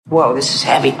Whoa, this is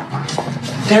heavy.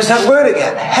 There's that word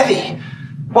again, heavy.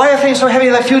 Why are things so heavy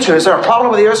in the future? Is there a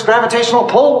problem with the Earth's gravitational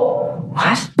pull?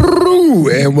 What?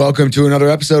 And welcome to another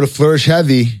episode of Flourish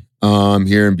Heavy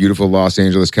here in beautiful Los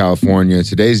Angeles, California.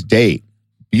 Today's date,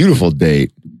 beautiful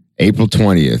date, April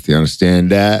 20th. You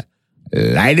understand that?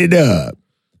 Light it up.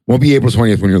 Won't be April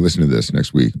 20th when you're listening to this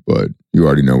next week, but you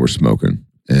already know we're smoking.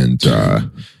 And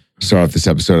start off this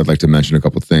episode, I'd like to mention a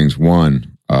couple things.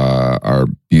 One, our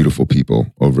beautiful people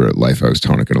over at Lifehouse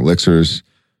Tonic and Elixirs.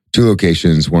 2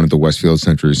 locations, one at the Westfield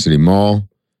Century City Mall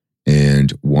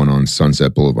and one on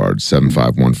Sunset Boulevard,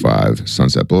 7515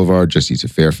 Sunset Boulevard, just east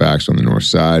of Fairfax on the north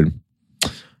side.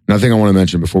 Another thing I want to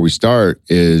mention before we start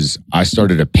is I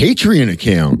started a Patreon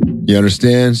account. You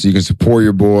understand? So you can support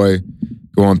your boy.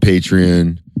 Go on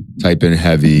Patreon, type in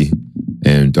Heavy,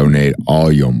 and donate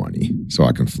all your money so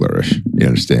I can flourish. You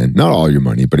understand? Not all your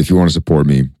money, but if you want to support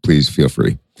me, please feel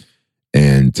free.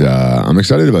 And I'm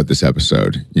excited about this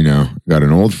episode. You know, got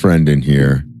an old friend in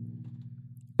here,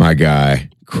 my guy,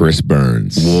 Chris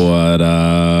Burns. What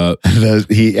up?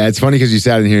 It's funny because you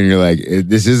sat in here and you're like,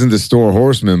 this isn't the Store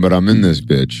Horseman, but I'm in this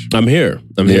bitch. I'm here.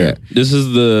 Here. This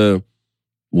is the,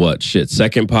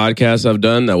 second podcast I've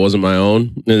done that wasn't my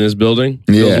own in this building.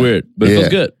 It feels weird, but it feels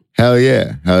good. Hell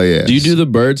yeah. Do you do the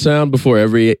bird sound before at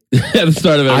the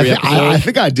start of every episode? I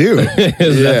think I do.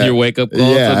 Is that your wake up call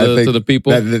to the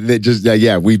people?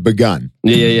 We've begun.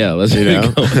 Yeah. Let's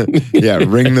Yeah,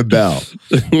 ring the bell.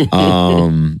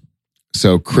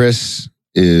 So Chris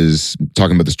is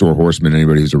talking about the Store Horseman.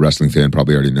 Anybody who's a wrestling fan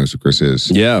probably already knows who Chris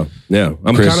is. Yeah.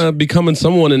 I'm kind of becoming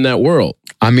someone in that world.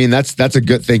 I mean, that's a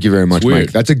good. Thank you very much,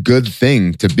 Mike. That's a good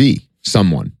thing to be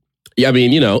someone. Yeah, I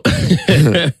mean, you know,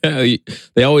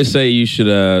 they always say you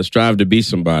should strive to be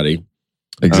somebody.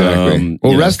 Exactly.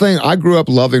 Wrestling, I grew up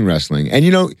loving wrestling. And,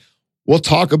 you know, we'll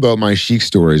talk about my chic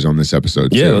stories on this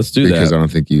episode, too. Yeah, let's do that. Because I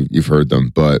don't think you've heard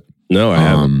them. But no, I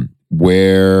haven't.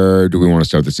 Where do we want to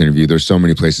start this interview? There's so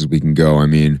many places we can go. I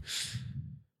mean,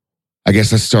 I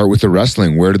guess let's start with the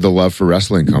wrestling. Where did the love for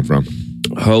wrestling come from?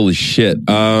 Holy shit.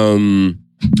 I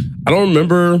don't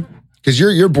remember. Because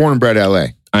you're born and bred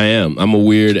L.A. I am. I'm a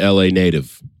weird LA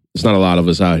native. There's not a lot of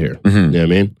us out here. Mm-hmm. You know what I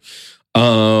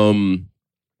mean?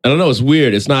 I don't know. It's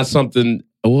weird. It's not something.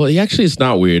 Well, actually, it's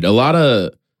not weird. A lot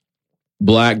of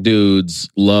black dudes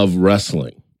love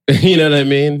wrestling. You know what I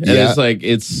mean? And it's like,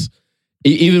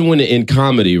 even when in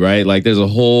comedy, right? Like there's a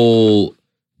whole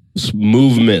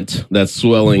movement that's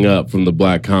swelling up from the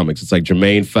black comics. It's like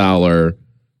Jermaine Fowler,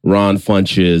 Ron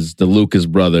Funches, the Lucas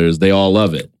brothers. They all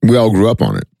love it. We all grew up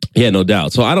on it. Yeah, no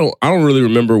doubt. So I don't really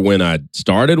remember when I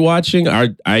started watching. I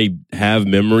have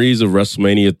memories of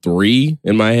WrestleMania 3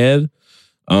 in my head.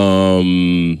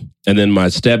 And then my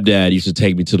stepdad used to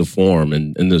take me to the Forum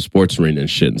and the sports arena and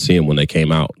shit and see them when they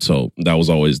came out. So those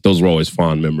were always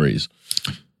fond memories.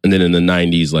 And then in the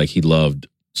 90s, like he loved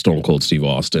Stone Cold Steve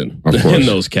Austin and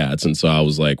those cats. And so I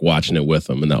was like watching it with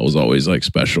him, and that was always like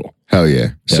special. Hell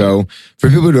yeah. So for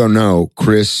people who don't know,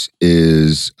 Chris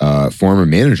is a former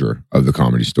manager of the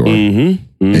Comedy Store and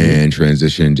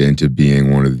transitioned into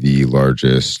being one of the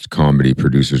largest comedy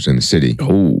producers in the city.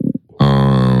 Oh.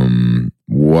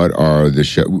 What are the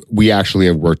shows? We actually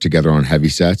have worked together on heavy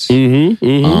sets.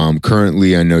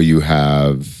 Currently, I know you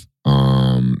have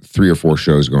 3 or 4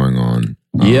 shows going on.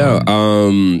 We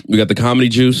got the Comedy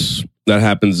Juice that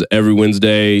happens every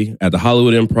Wednesday at the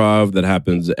Hollywood Improv. That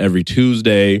happens every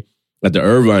Tuesday at the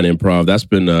Irvine Improv. That's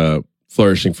been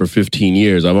flourishing for 15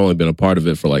 years. I've only been a part of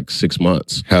it for like 6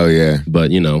 months. Hell yeah.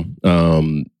 But, you know,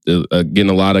 getting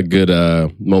a lot of good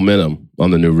momentum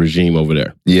on the new regime over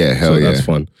there. Yeah, hell yeah. That's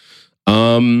fun.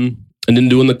 And then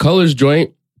doing the Colors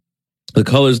joint. The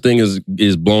Colors thing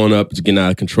is blowing up. It's getting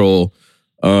out of control.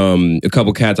 A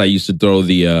couple cats I used to throw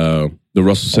the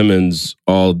Russell Simmons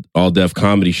all deaf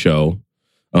comedy show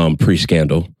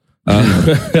pre-scandal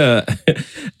got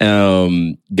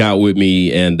with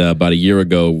me, and about a year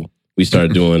ago we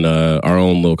started doing our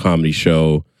own little comedy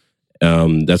show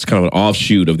that's kind of an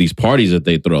offshoot of these parties that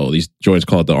they throw, these joints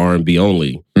called the R&B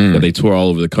Only that they tour all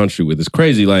over the country with. It's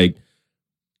crazy, like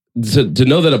to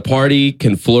know that a party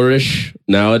can flourish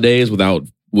nowadays without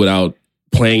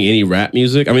playing any rap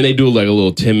music. I mean, they do like a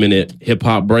little 10-minute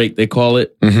hip-hop break, they call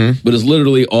it. But it's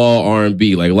literally all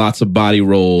R&B, like lots of body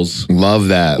rolls. Love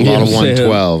that. A lot of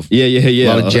 112. Yeah. A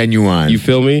lot of Genuine. You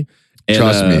feel me? And,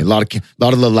 trust me. A lot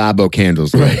of the Labo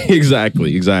candles. Right,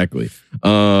 exactly.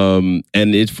 And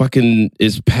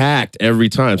it's packed every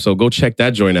time. So go check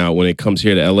that joint out when it comes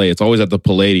here to LA. It's always at the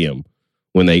Palladium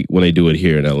when they do it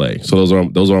here in LA. So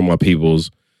those are my peoples.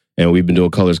 And we've been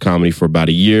doing Colors Comedy for about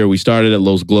a year. We started at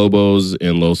Los Globos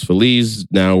in Los Feliz.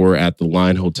 Now we're at the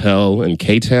Line Hotel in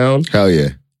K-Town. Hell yeah.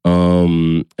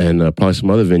 and probably some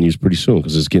other venues pretty soon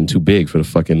because it's getting too big for the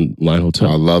fucking Line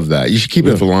Hotel. I love that. You should keep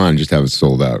it for Line, just have it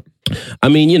sold out. I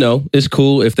mean, it's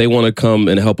cool if they want to come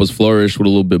and help us flourish with a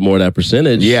little bit more of that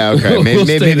percentage. Yeah, okay.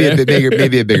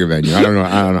 Maybe a bigger venue. I don't know.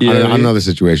 I don't know the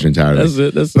situation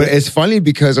entirely. That's but it. it's funny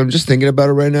because I'm just thinking about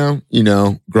it right now.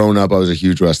 Growing up, I was a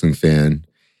huge wrestling fan.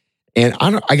 And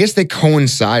I guess they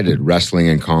coincided, wrestling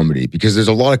and comedy, because there's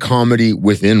a lot of comedy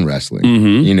within wrestling,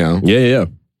 Yeah.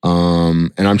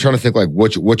 And I'm trying to think like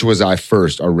which was I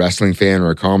first, a wrestling fan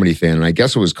or a comedy fan? And I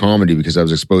guess it was comedy because I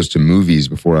was exposed to movies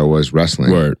before I was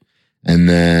wrestling. Word. And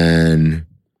then,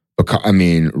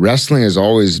 wrestling has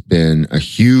always been a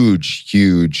huge,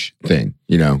 huge thing,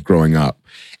 growing up.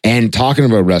 And talking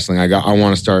about wrestling, I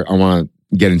want to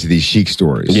get into these Chic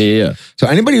stories. Yeah. So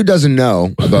anybody who doesn't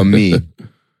know about me,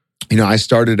 I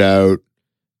started out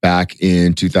back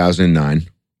in 2009. Do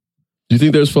you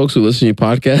think there's folks who listen to your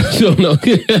podcast who don't know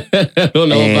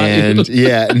about you?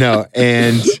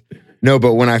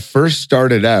 But when I first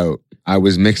started out, I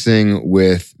was mixing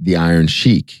with the Iron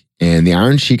Sheik. And the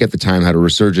Iron Sheik at the time had a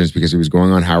resurgence because he was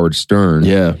going on Howard Stern.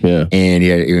 Yeah. And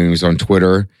he was on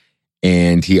Twitter.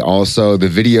 And he also, the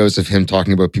videos of him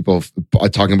talking about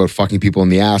fucking people in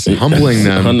the ass and humbling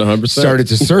them 100%. started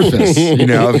to surface,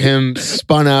 of him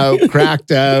spun out,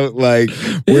 cracked out, like,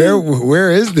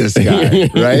 where is this guy,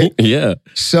 right? Yeah.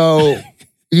 So,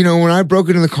 when I broke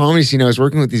into the comedy scene, I was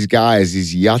working with these guys,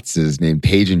 these yutzes named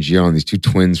Paige and Gion, these two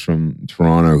twins from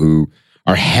Toronto who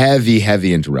are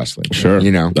heavy into wrestling. Sure.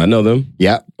 I know them.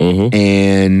 Yeah. Mm-hmm.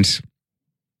 And,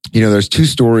 there's two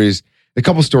stories. A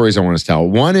couple stories I want to tell.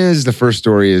 One is, the first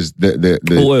story is the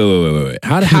Wait.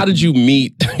 How did you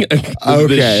meet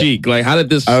the Sheik? Like, how did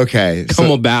this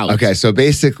come about? Okay, so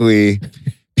basically,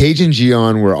 Paige and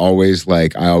Gion were always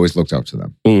like, I always looked up to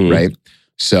them, right?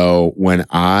 So when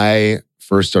I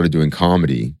first started doing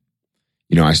comedy,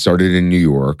 I started in New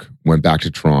York, went back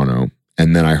to Toronto,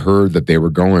 and then I heard that they were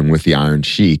going with the Iron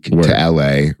Sheik to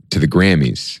LA to the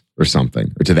Grammys or something,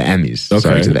 or to the Emmys. Okay.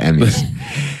 Sorry, to the Emmys.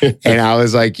 And I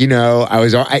was like,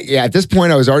 at this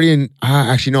point I was already in,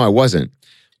 actually, no, I wasn't.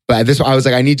 But at this, I was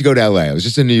like, I need to go to LA. I was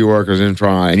just in New York, I was in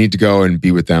Toronto. I need to go and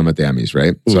be with them at the Emmys,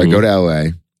 right? So I go to LA,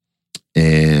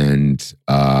 and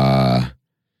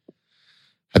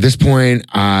at this point,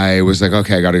 I was like,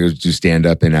 okay, I got to go do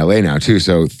stand-up in LA now, too.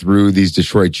 So through these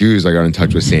Detroit Jews, I got in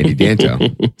touch with Sandy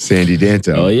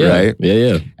Danto. Oh, yeah. Right?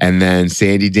 Yeah. And then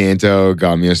Sandy Danto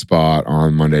got me a spot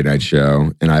on Monday Night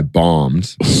Show, and I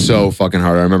bombed so fucking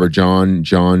hard. I remember John, I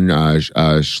don't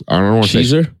know what to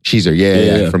say. Cheezer,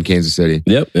 yeah, from Kansas City.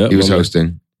 Yep. He was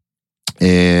hosting.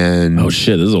 And oh,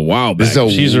 shit, this is a while back.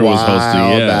 Cheezer was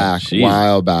hosting,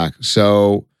 while back.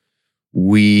 So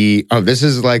this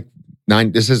is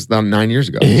 9 years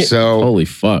ago. So holy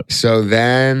fuck. So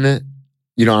then,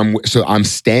 I'm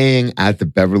staying at the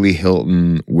Beverly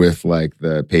Hilton with like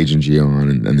the Paige and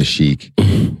Gion and the Sheik.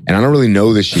 And I don't really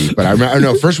know the Sheik, but I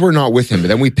know first we're not with him, but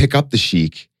then we pick up the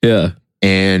Sheik. Yeah.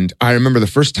 And I remember the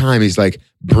first time he's like,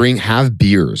 have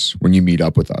beers when you meet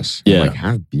up with us. Yeah. I'm like,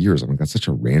 have beers? I'm like, that's such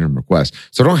a random request.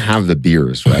 So I don't have the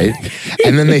beers, right?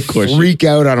 And then they freak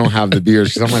out I don't have the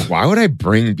beers because I'm like, why would I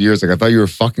bring beers? Like, I thought you were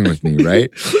fucking with me, right?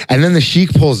 And then the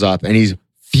Sheik pulls up and he's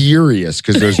furious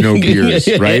because there's no beers,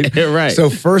 right? Right. So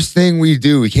first thing we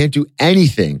can't do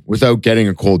anything without getting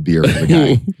a cold beer for the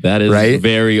guy. That is right?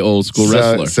 Very old school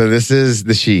wrestler. So this is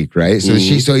the Sheik, right? So the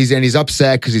Sheik, he's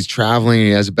upset because he's traveling and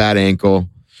he has a bad ankle.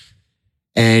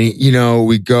 And,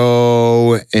 we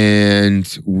go to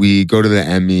the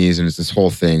Emmys and it's this whole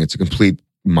thing. It's a complete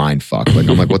mind fuck. Like,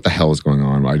 I'm like, what the hell is going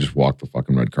on? I just walked the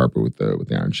fucking red carpet with the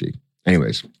Iron Sheik.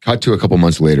 Anyways, cut to a couple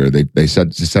months later, they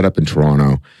said to set up in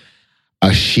Toronto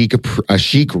a Sheik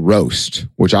roast,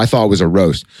 which I thought was a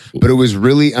roast, but it was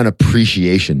really an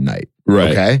appreciation night.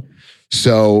 Right. Okay.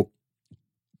 So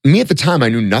me at the time, I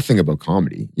knew nothing about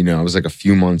comedy. I was like a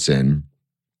few months in.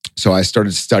 So I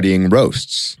started studying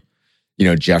roasts.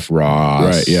 Jeff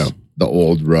Ross, right, yeah. The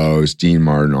old roast, Dean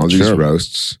Martin, all these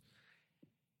roasts.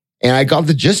 And I got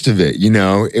the gist of it,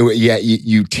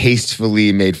 you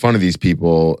tastefully made fun of these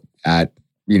people at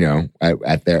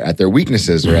their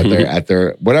weaknesses or at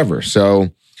their whatever.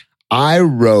 So I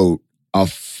wrote a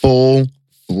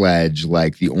full-fledged,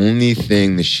 like the only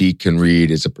thing the Sheik can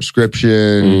read is a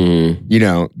prescription,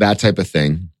 that type of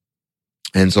thing.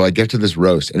 And so I get to this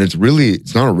roast, and it's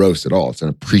not a roast at all. It's an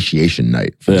appreciation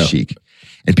night for the Sheik.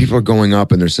 And people are going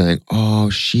up and they're saying,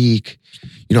 oh, Sheik,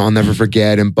 I'll never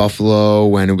forget in Buffalo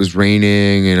when it was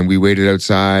raining and we waited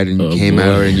outside and you came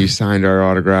out and you signed our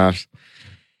autographs.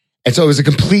 And so it was a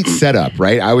complete setup,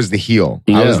 right? I was the heel.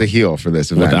 Yeah. I was the heel for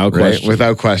this event.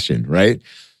 Without question, right?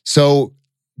 So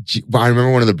I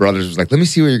remember one of the brothers was like, let me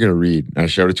see what you're going to read. And I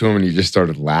showed it to him and he just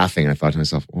started laughing. I thought to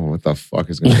myself, oh, what the fuck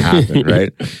is going to happen,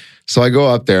 right? So I go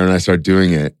up there and I start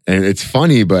doing it. And it's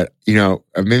funny, but,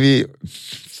 maybe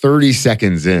 30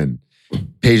 seconds in,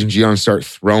 Paige and Gian start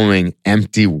throwing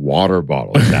empty water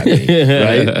bottles at me,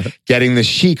 right? Getting the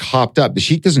Sheik hopped up. The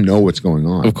Sheik doesn't know what's going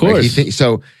on. Of course. Right? He thinks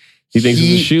it's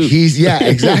a shoot.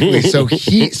 Exactly.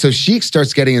 So Sheik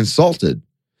starts getting insulted.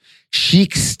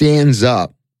 Sheik stands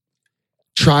up,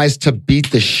 tries to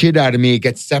beat the shit out of me,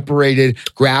 gets separated,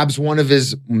 grabs one of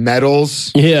his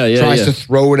medals, tries to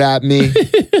throw it at me.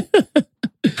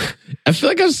 I feel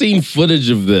like I've seen footage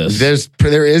of this. There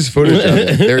is footage of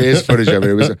it. There is footage of it.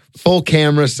 It was a full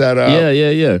camera setup.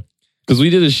 Yeah. Because we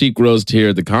did a Sheik roast here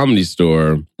at the Comedy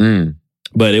Store,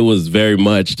 but it was very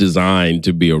much designed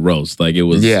to be a roast. Like it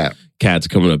was cats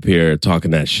coming up here talking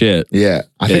that shit. Yeah,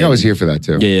 I think I was here for that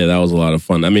too. Yeah, that was a lot of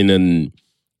fun. I mean, and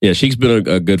Sheik's been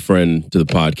a good friend to the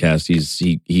podcast.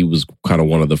 He was kind of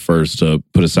one of the first to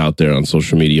put us out there on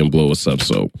social media and blow us up.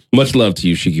 So much love to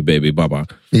you, Sheiky baby. Bye.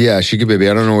 Yeah, Sheiky baby.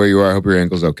 I don't know where you are. I hope your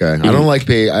ankle's okay. I don't like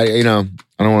I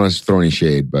don't want to throw any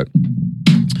shade, but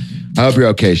I hope you're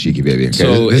okay, Sheiky baby. Okay?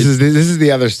 So this is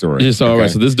the other story. Just all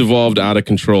right. So this devolved out of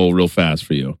control real fast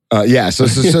for you. Yeah. So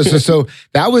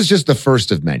that was just the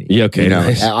first of many. Yeah. Okay.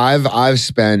 Nice. I've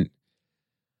spent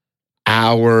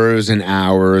hours and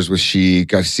hours with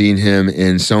Sheik. I've seen him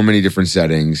in so many different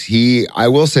settings. I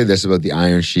will say this about the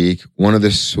Iron Sheik, one of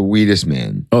the sweetest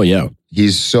men. Oh yeah.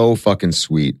 He's so fucking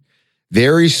sweet.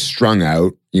 Very strung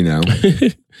out,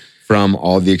 from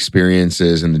all the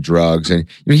experiences and the drugs. And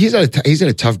he's at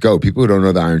a tough go. People who don't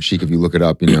know the Iron Sheik, if you look it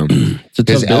up, it's a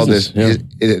tough business.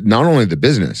 Not only the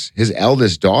business, his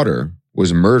eldest daughter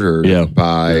was murdered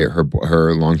by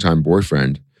her longtime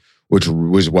boyfriend, which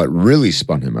was what really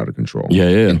spun him out of control.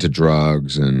 Into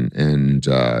drugs and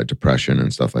depression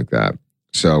and stuff like that.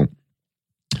 So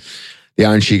the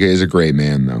Iron Sheik is a great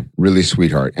man, though. Really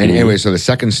sweetheart. And anyway, so the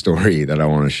second story that I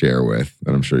want to share with,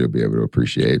 that I'm sure you'll be able to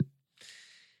appreciate,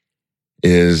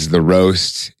 is the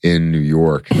roast in New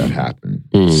York that happened.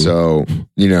 So,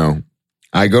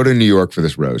 I go to New York for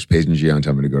this roast. Paige and Gian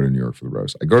tell me to go to New York for the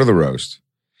roast. I go to the roast.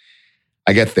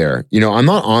 I get there. I'm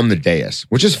not on the dais,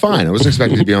 which is fine. I wasn't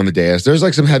expecting to be on the dais. There's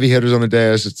like some heavy hitters on the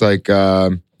dais. It's like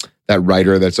that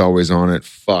writer that's always on it.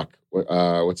 Fuck.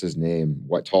 What's his name?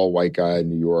 What tall white guy in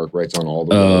New York writes on all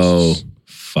the roasts. Oh,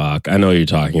 fuck. I know what you're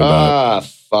talking about.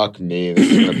 Fuck me.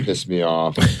 This is going to piss me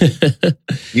off.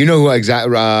 You know who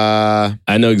exactly...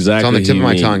 I know exactly. It's on the tip of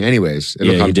my tongue. Anyways,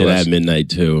 it'll come he to did us. At midnight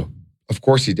too. Of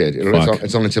course he did.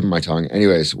 It's on the tip of my tongue.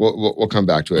 Anyways, we'll come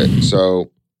back to it.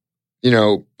 So,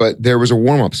 but there was a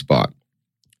warm-up spot.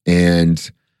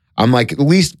 And I'm like, the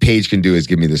least Paige can do is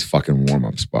give me this fucking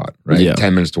warm-up spot, right? Yeah.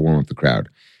 10 minutes to warm up the crowd.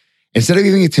 Instead of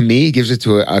giving it to me, he gives it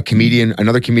to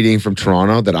another comedian from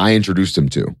Toronto that I introduced him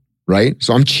to, right?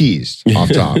 So I'm cheesed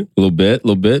off top. A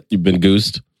little bit. You've been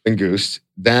goosed.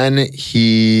 Then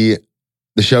the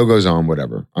show goes on,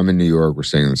 whatever. I'm in New York. We're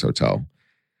staying in this hotel.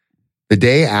 The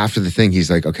day after the thing,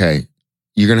 he's like, okay,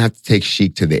 you're going to have to take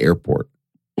Sheik to the airport.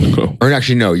 Or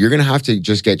actually, no, you're going to have to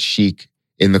just get Sheik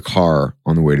in the car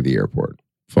on the way to the airport.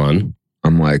 Fun.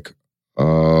 I'm like,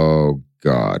 oh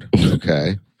God.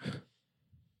 Okay.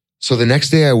 So the next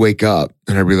day I wake up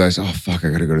and I realize, oh fuck, I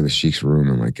got to go to the Sheik's room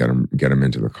and like get him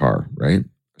into the car, right?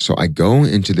 So I go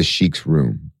into the Sheik's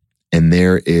room and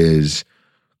there is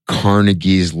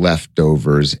Carnegie's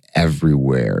leftovers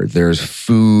everywhere. There's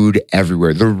food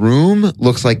everywhere. The room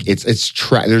looks like it's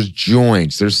there's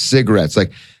joints, there's cigarettes.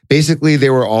 Like basically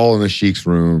they were all in the Sheik's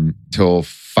room till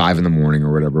 5 a.m.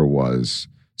 or whatever it was,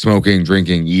 smoking,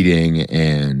 drinking, eating,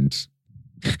 and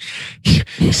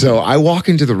so I walk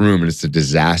into the room and it's a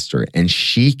disaster. And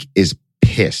Sheik is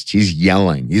pissed. He's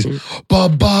yelling. He's,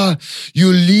 Baba,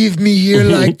 you leave me here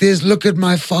like this. Look at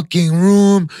my fucking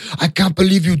room. I can't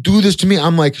believe you do this to me.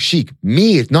 I'm like, Sheik,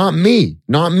 me, not me.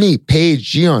 Paige,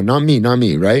 Gian, not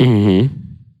me, right? Mm-hmm.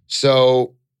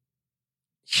 So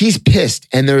he's pissed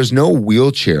and there's no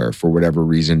wheelchair for whatever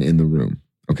reason in the room.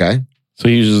 Okay. So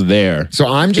he's just there. So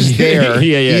I'm just there.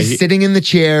 Yeah. He's sitting in the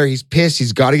chair. He's pissed.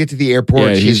 He's got to get to the airport.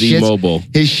 Yeah, he's immobile.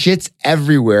 His shit's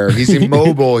everywhere. He's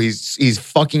immobile. he's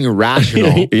fucking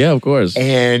irrational. Yeah, of course.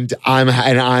 And I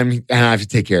have to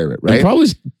take care of it, right? And probably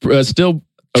still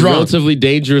a relatively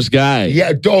dangerous guy.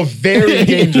 Yeah, very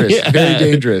dangerous. Very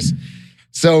dangerous.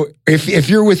 So if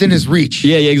you're within his reach.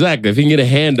 Yeah, exactly. If he can get a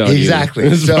hand on exactly.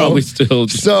 you. It's probably still.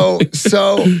 So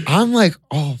I'm like,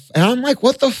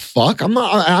 what the fuck? I'm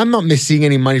not missing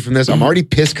any money from this. I'm already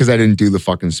pissed because I didn't do the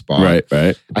fucking spot.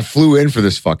 Right. I flew in for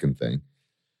this fucking thing.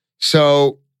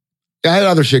 So I had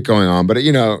other shit going on, but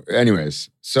anyways.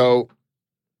 So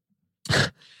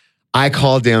I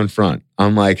called down front.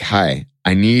 I'm like, hi,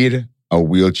 I need a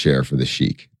wheelchair for the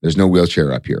Sheik. There's no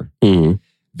wheelchair up here. Mm-hmm.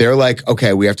 They're like,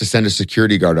 okay, we have to send a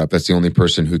security guard up. That's the only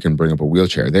person who can bring up a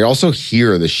wheelchair. They also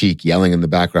hear the Sheik yelling in the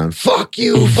background, fuck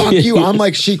you, fuck you. I'm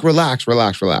like, Sheik, relax,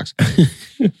 relax, relax.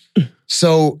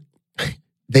 So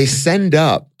they send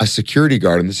up a security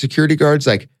guard, and the security guard's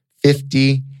like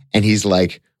 50, and he's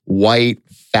like white,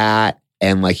 fat,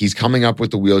 and like he's coming up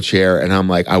with the wheelchair. And I'm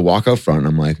like, I walk out front, and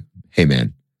I'm like, hey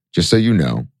man, just so you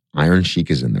know, Iron Sheik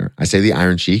is in there. I say the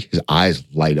Iron Sheik, his eyes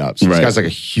light up. So this guy's like a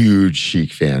huge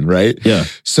Sheik fan, right? Yeah.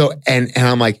 So, and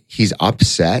I'm like, he's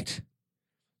upset.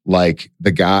 Like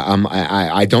the guy,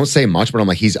 I don't say much, but I'm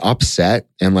like, he's upset.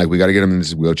 And like, we got to get him in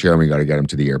this wheelchair and we got to get him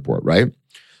to the airport, right?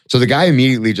 So the guy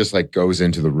immediately just like goes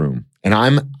into the room. And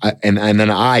and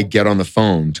then I get on the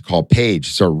phone to call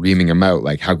Paige, start reaming him out.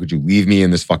 Like, how could you leave me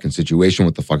in this fucking situation?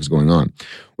 What the fuck is going on?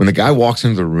 When the guy walks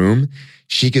into the room,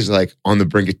 Sheik is like on the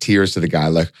brink of tears to the guy,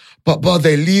 like, but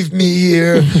they leave me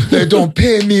here. They don't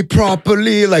pay me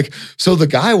properly. Like, so the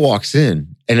guy walks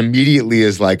in and immediately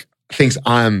is like, thinks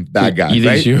I'm that guy. You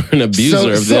think you're an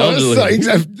abuser of the elderly.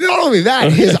 Not only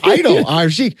that, his idol, Iron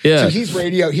Sheik. Yeah. So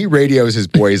he radios his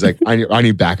boy. He's like, I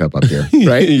need backup up here,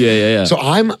 right? Yeah. So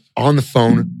I'm on the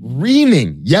phone,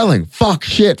 reaming, yelling, fuck,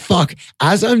 shit, fuck.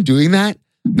 As I'm doing that,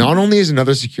 not only is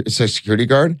another security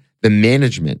guard, the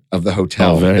management of the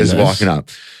hotel is walking up.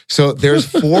 So there's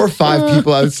 4 or 5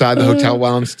 people outside the hotel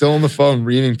while I'm still on the phone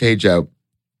reaming Paige out.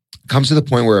 Comes to the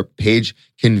point where Paige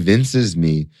convinces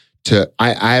me to,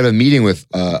 I have a meeting with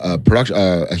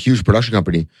a huge production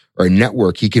company or a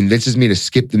network. He convinces me to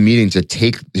skip the meeting to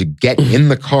get in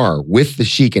the car with the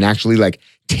Sheik and actually like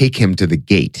take him to the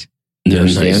gate. You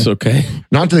understand? Nice, okay.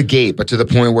 Not to the gate, but to the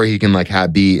point where he can like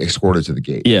be escorted to the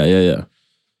gate. Yeah.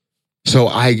 So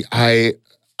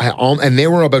and they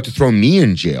were about to throw me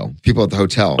in jail, people at the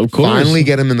hotel. Of course. Finally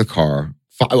get him in the car.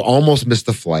 Almost missed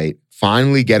the flight.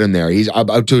 Finally get him there. He's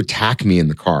about to attack me in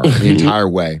the car the entire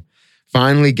way.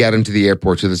 Finally get him to the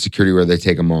airport, to the security where they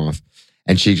take him off.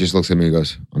 And she just looks at me and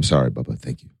goes, I'm sorry, Bubba,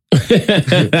 thank you.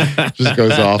 Just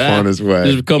goes off on his way.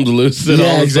 Just becomes lucid all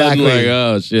of a sudden, like,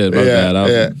 oh shit, my bad.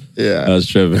 I was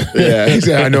tripping. Yeah,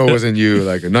 exactly. I know it wasn't you.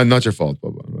 Like, not your fault,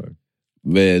 Bubba.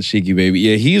 Man, Sheiky baby.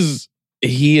 Yeah,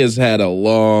 he has had a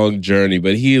long journey,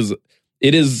 but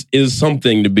it is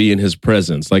something to be in his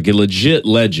presence, like a legit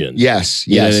legend. Yes.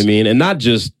 You know what I mean? And not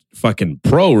just fucking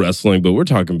pro wrestling, but we're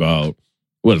talking about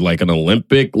like an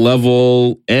Olympic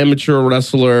level amateur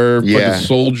wrestler, fucking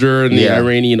soldier in the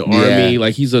Iranian army.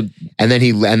 Like and then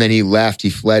he left.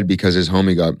 He fled because his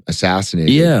homie got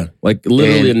assassinated. Yeah, like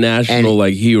literally a national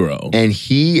like hero. And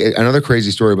another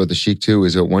crazy story about the Sheik too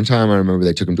is that one time I remember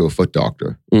they took him to a foot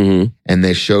doctor, and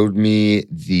they showed me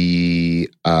the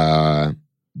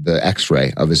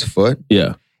X-ray of his foot.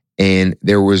 Yeah, and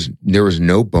there was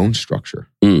no bone structure.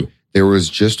 There was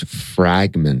just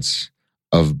fragments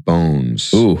of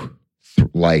bones. Ooh.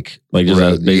 Like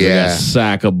just a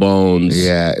sack of bones.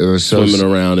 Yeah, it was swimming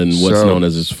around in what's known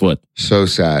as his foot. So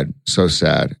sad.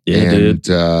 Yeah, and,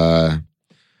 dude.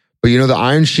 But you know, the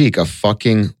Iron Sheik, a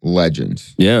fucking legend.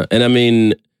 Yeah, and I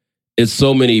mean, it's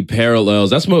so many parallels.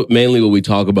 That's mainly what we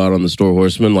talk about on the Store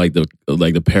Horseman, like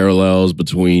the parallels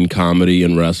between comedy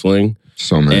and wrestling.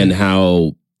 So many. And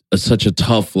how such a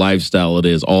tough lifestyle it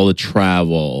is. All the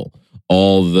travel,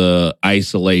 all the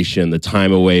isolation, the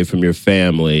time away from your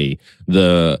family,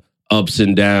 the ups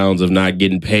and downs of not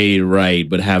getting paid right,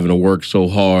 but having to work so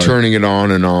hard. Turning it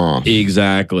on and off.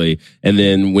 Exactly. And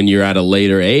then when you're at a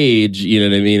later age, you know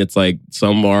what I mean? It's like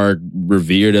some are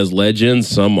revered as legends,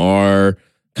 some are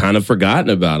kind of forgotten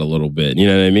about a little bit. You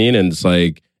know what I mean? And it's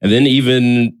like, and then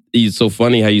even, it's so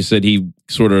funny how you said he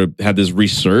sort of had this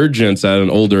resurgence at an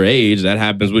older age. That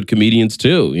happens with comedians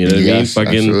too. You know what I mean?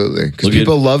 Fucking, absolutely. Because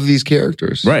people love these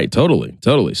characters. Right, totally.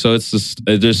 So it's just,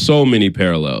 there's so many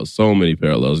parallels.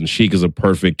 And Sheik is a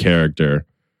perfect character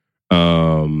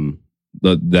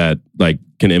that like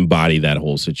can embody that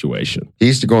whole situation. He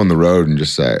used to go on the road and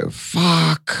just say,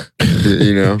 fuck.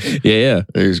 You know? Yeah.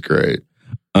 He was great.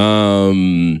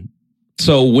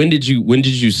 So when did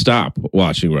you stop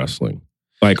watching wrestling?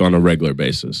 Like on a regular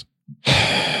basis?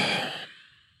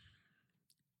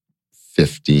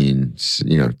 15,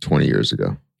 20 years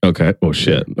ago. Okay. Oh,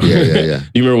 shit. Yeah. Do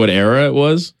you remember what era it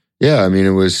was? Yeah, I mean,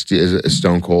 it was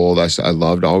Stone Cold. I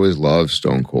always loved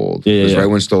Stone Cold. It was right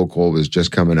when Stone Cold was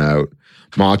just coming out.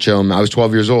 Macho. I was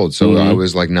 12 years old, so I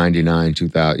was like 99,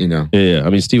 2000. You know. Yeah. I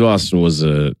mean, Steve Austin was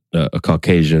a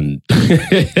Caucasian.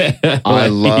 I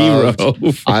love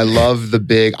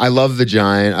the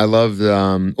Giant. I love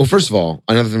the. Well, first of all,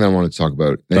 another thing that I wanted to talk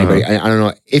about. Anybody, I don't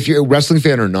know if you're a wrestling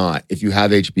fan or not. If you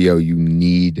have HBO, you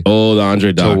need the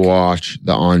Andre doc. to watch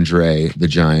the Andre the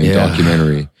Giant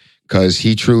documentary, because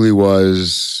he truly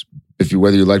was.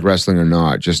 Whether you like wrestling or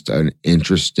not, just an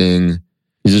interesting.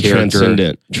 He's a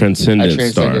transcendent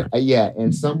star.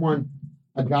 And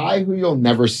a guy who you'll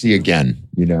never see again,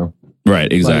 you know?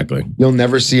 Right, exactly. Like, you'll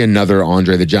never see another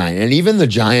Andre the Giant. And even the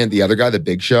Giant, the other guy, the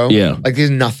Big Show, like there's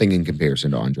nothing in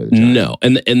comparison to Andre the Giant. No,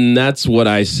 and that's what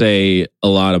I say a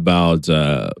lot about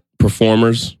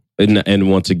performers.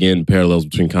 And once again, parallels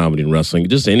between comedy and wrestling,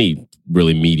 just any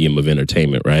really medium of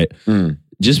entertainment, right?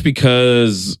 Just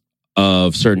because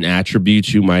of certain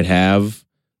attributes you might have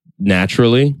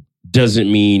naturally,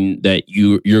 doesn't mean that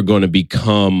you're going to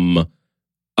become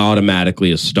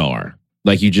automatically a star.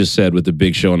 Like you just said with the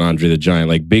Big Show and Andre the Giant.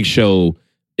 Like Big Show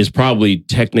is probably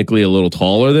technically a little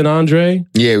taller than Andre.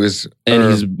 Yeah, it was.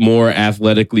 And he's more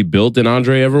athletically built than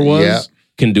Andre ever was. Yeah.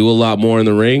 Can do a lot more in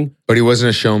the ring. But he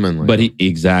wasn't a showman.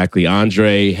 Exactly.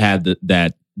 Andre had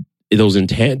those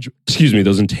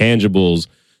intangibles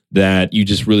that you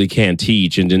just really can't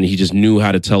teach. And then he just knew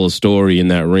how to tell a story in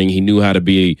that ring. He knew how to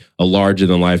be a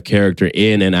larger-than-life character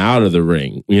in and out of the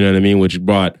ring. You know what I mean? Which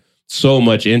brought so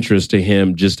much interest to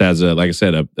him just as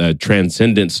a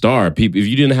transcendent star. People, if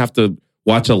you didn't have to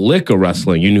watch a lick of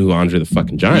wrestling, you knew who Andre the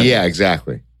fucking Giant was. Yeah,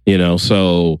 exactly. You know,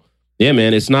 so, yeah,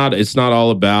 man, it's not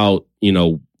all about, you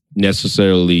know,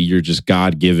 necessarily your just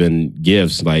God-given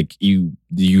gifts. Like you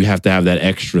have to have that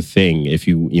extra thing if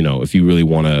you really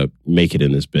want to make it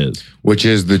in this biz, which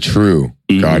is the true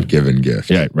God-given gift.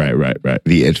 Yeah, right.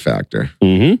 The it factor.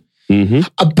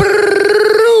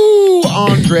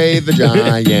 Andre the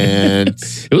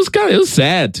Giant. It was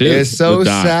sad too. It's so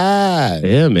sad.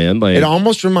 Yeah, man. Like it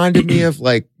almost reminded me of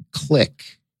like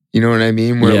Click. You know what I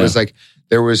mean? Where it was like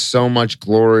there was so much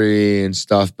glory and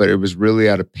stuff, but it was really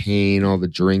out of pain, all the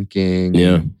drinking.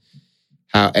 Yeah.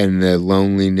 And the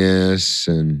loneliness.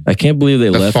 And I can't believe they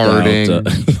left farting.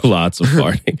 Out lots of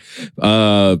farting.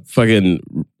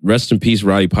 Fucking rest in peace,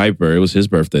 Roddy Piper. It was his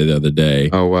birthday the other day.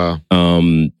 Oh, wow.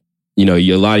 You know,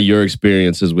 a lot of your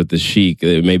experiences with the Sheik,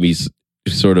 it made me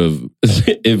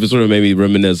made me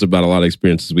reminisce about a lot of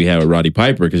experiences we had with Roddy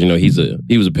Piper, because, you know,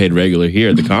 he was a paid regular here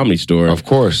at the Comedy Store. Of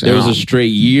course. There was a straight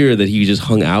year that he just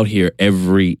hung out here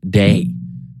every day.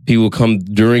 People come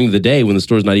during the day when the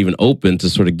store's not even open to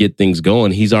sort of get things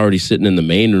going. He's already sitting in the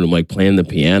main room, like playing the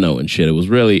piano and shit. It was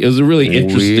a really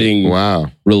interesting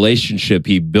relationship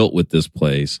he built with this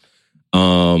place.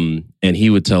 And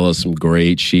he would tell us some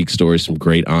great Sheik stories, some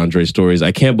great Andre stories.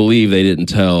 I can't believe they didn't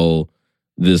tell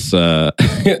this.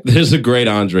 There's a great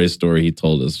Andre story he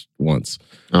told us once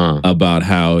about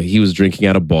how he was drinking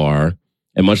at a bar,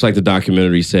 and much like the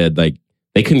documentary said, like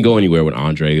they couldn't go anywhere with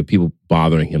Andre. People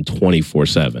bothering him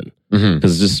 24/7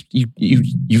 because just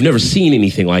you've never seen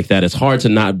anything like that. It's hard to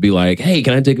not be like, hey,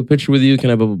 can I take a picture with you? Can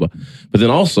I blah blah blah? But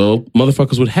then also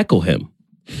motherfuckers would heckle him,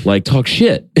 like talk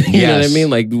shit. You know what I mean?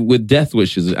 Like with death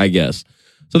wishes, I guess.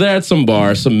 So they're at some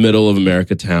bar, some middle of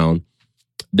America town.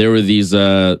 There were these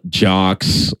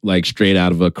jocks, like straight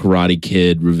out of a Karate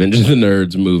Kid, Revenge of the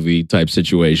Nerds movie type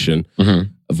situation.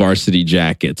 Varsity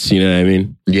jackets, you know what I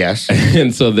mean? Yes.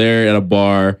 And so they're at a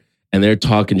bar and they're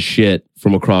talking shit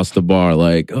from across the bar,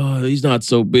 like, oh, he's not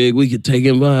so big, we could take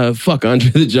him, fuck Andre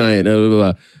the Giant, blah, blah,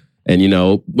 blah. And, you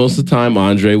know, most of the time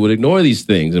Andre would ignore these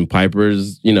things, and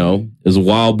Piper's, you know, is a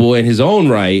wild boy in his own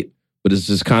right, but it's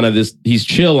just kind of this, he's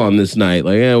chill on this night,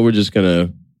 like, yeah, we're just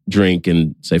gonna drink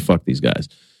and say fuck these guys.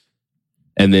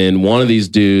 And then one of these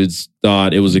dudes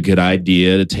thought it was a good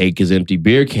idea to take his empty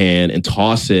beer can and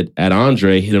toss it at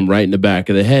Andre, hit him right in the back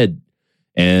of the head.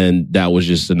 And that was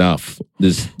just enough.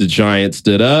 The Giant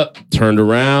stood up, turned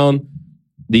around.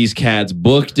 These cats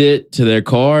booked it to their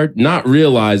car, not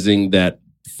realizing that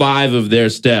 5 of their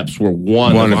steps were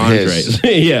one of Andre's.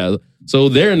 Yeah. So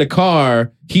they're in the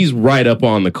car. He's right up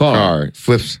on the car.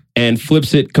 Flips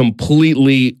it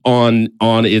completely on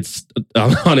its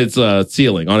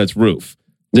ceiling, on its roof.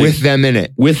 With them in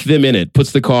it.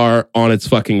 Puts the car on its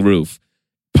fucking roof.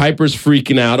 Piper's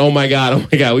freaking out. Oh my God,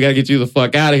 we gotta get you the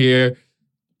fuck out of here.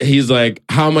 He's like,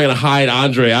 how am I gonna hide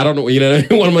Andre? I don't know, you know,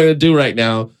 what am I gonna do right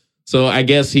now? So I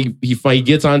guess he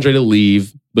gets Andre to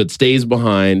leave, but stays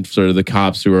behind sort of the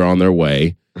cops who are on their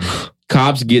way.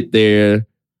 Cops get there.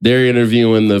 They're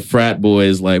interviewing the frat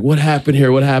boys, like, what happened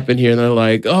here? And they're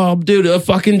like, oh, dude, a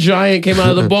fucking Giant came out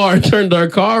of the bar and turned our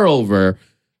car over.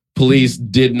 Police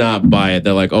did not buy it.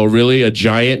 They're like, "Oh, really? A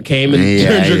giant came and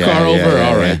turned your car over?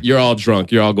 All right, you're all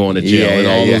drunk. You're all going to jail." And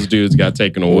all those dudes got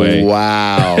taken away.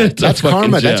 Wow, that's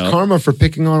karma. jail. That's karma for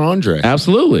picking on Andre.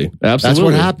 Absolutely. That's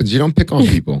what happens. You don't pick on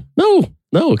people.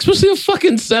 No, especially a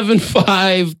fucking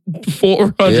 7'5",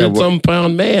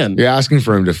 400-some-pound man. You're asking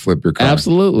for him to flip your car.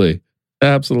 Absolutely.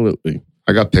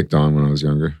 I got picked on when I was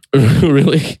younger.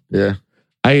 Really? Yeah.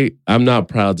 I'm not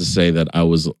proud to say that I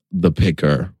was the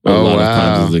picker a lot of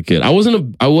times as a kid. I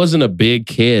wasn't a big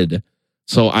kid,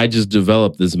 so I just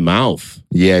developed this mouth.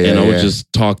 And I would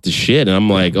just talk the shit. And I'm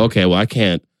like, okay, well, I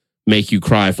can't make you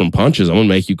cry from punches. I'm gonna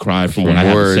make you cry from what I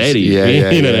have to say to you.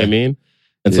 You know what I mean?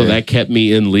 And so that kept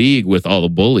me in league with all the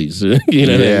bullies. You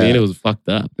know what I mean? It was fucked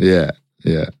up. Yeah.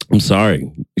 I'm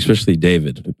sorry, especially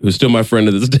David, who's still my friend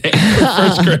to this day.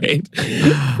 First grade.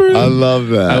 I love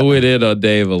that. I went in on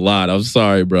Dave a lot. I'm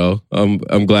sorry, bro.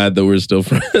 I'm glad that we're still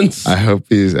friends. I hope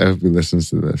he listens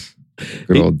to this.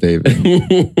 Good old David.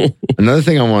 Another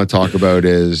thing I want to talk about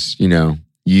is,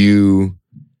 you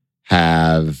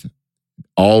have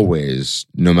always,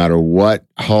 no matter what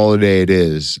holiday it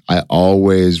is, I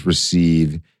always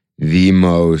receive the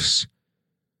most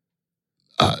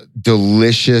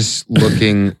delicious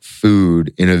looking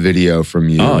food in a video from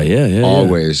you. Oh, yeah.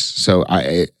 Always. So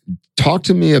talk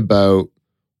to me about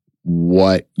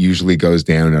what usually goes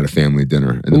down at a family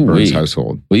dinner in the Burns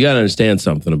household. Well, you got to understand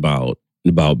something about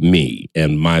me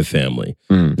and my family.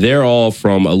 They're all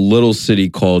from a little city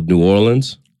called New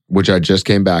Orleans. Which I just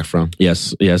came back from.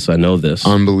 Yes, I know this.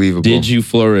 Unbelievable. Did you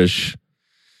flourish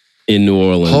in New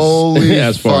Orleans? Holy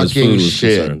as far as food was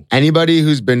concerned? Anybody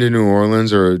who's been to New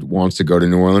Orleans or wants to go to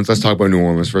New Orleans, let's talk about New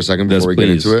Orleans for a second before we get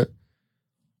into it.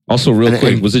 Also, real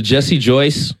quick, was it Jesse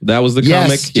Joyce? That was the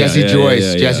comic? Yes, Jesse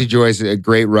Joyce. Jesse Joyce, a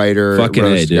great writer, fucking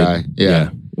roast dude. guy.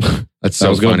 Yeah. That's so that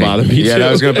was funny. Gonna bother me too. That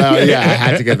was going to bother me. Yeah, I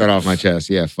had to get that off my chest.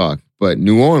 Yeah, fuck. But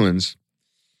New Orleans,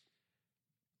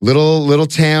 little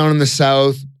town in the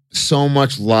South, so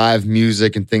much live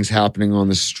music and things happening on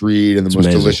the street and the most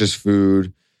delicious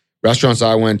food. Restaurants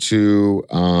I went to,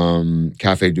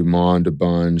 Cafe Du Monde a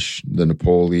bunch, the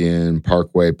Napoleon,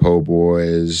 Parkway Po'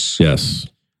 Boys. Yes.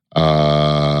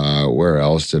 Where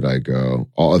else did I go?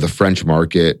 Oh, the French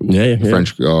Market. Yeah.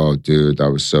 French. Oh, dude, that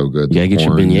was so good. Yeah, get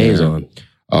your beignets on.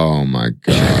 Oh my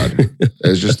God.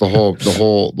 It's just the whole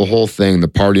thing. The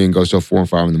partying goes till 4 and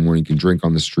 5 in the morning. You can drink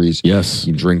on the streets. Yes.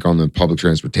 You can drink on the public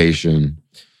transportation.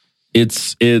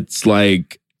 It's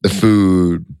like the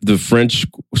food. The French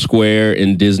Square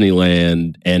in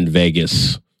Disneyland and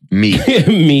Vegas.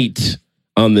 Meet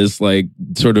on this like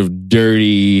sort of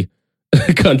dirty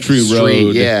country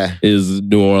road is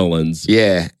New Orleans.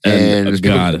 Yeah. And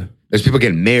there's people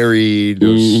getting married.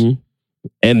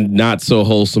 And not so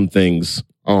wholesome things.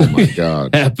 Oh my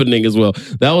God. happening as well.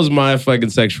 That was my fucking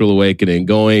sexual awakening.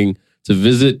 Going to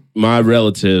visit my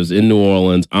relatives in New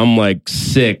Orleans. I'm like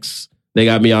 6. They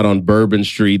got me out on Bourbon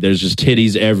Street. There's just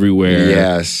titties everywhere.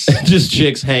 Yes. Just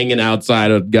chicks hanging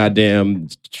outside of goddamn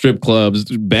strip clubs,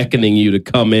 beckoning you to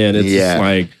come in. It's just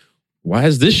like, why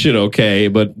is this shit okay?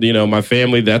 But, my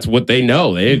family, that's what they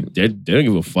know. They don't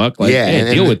give a fuck. Like,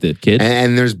 hey, deal with it, kid.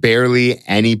 And there's barely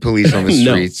any police on the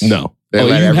streets. No. You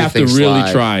have to really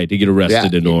try to get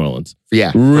arrested in New Orleans.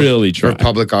 Yeah. Really try. For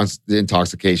public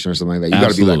intoxication or something like that. You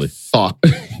got to be like, fuck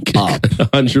up.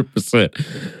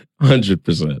 100%.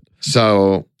 100%.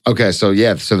 So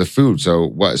the food. So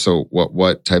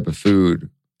what type of food?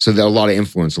 So there are a lot of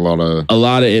influence, a lot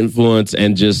of influence,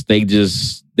 and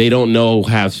they don't know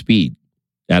half speed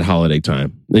at holiday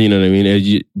time. You know what I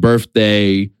mean?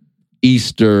 Birthday,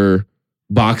 Easter,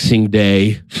 Boxing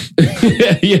Day,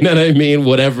 you know what I mean?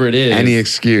 Whatever it is. Any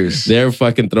excuse. They're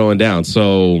fucking throwing down.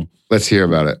 So let's hear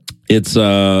about it. It's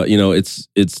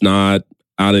it's not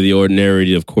out of the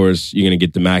ordinary. Of course, you're gonna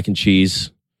get the mac and cheese.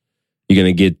 You're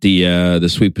gonna get the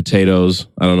sweet potatoes.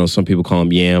 I don't know. Some people call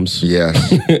them yams.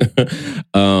 Yes.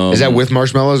 Is that with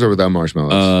marshmallows or without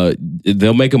marshmallows?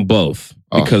 They'll make them both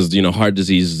because heart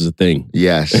disease is a thing.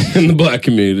 Yes. In the Black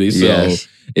community, so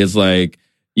it's like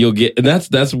you'll get, and that's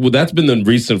been the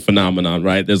recent phenomenon,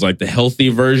 right? There's like the healthy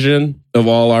version of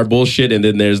all our bullshit, and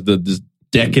then there's this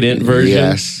decadent version.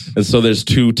 Yes. And so there's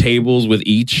 2 tables with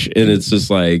each, and it's just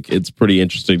like it's pretty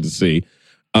interesting to see.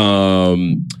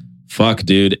 Fuck,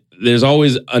 dude. There's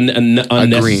always an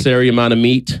unnecessary amount of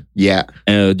meat. Yeah.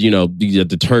 And, you got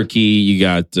the turkey, you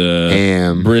got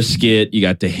ham, brisket, you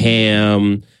got the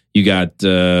ham, you got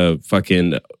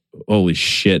fucking, holy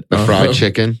shit. The fried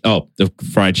chicken. Oh, the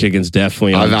fried chicken's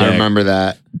definitely on deck. I remember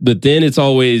that. But then it's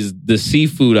always the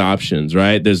seafood options,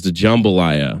 right? There's the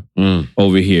jambalaya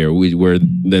over here, where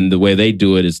then the way they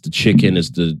do it is the chicken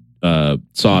is the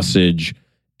sausage,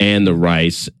 and the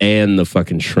rice and the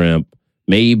fucking shrimp,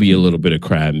 maybe a little bit of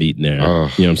crab meat in there. Oh, you know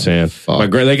what I'm saying?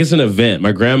 fuck. Like it's an event.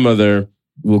 My grandmother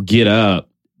will get up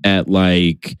at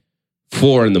like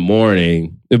 4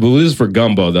 a.m. But this is for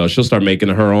gumbo though. She'll start making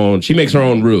her own. She makes her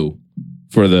own roux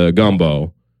for the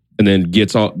gumbo, and then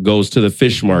goes to the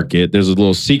fish market. There's a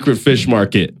little secret fish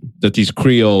market that these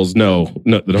Creoles don't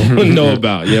know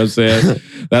about. You know what I'm saying?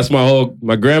 That's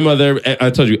my grandmother.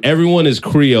 I told you, everyone is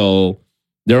Creole.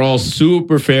 They're all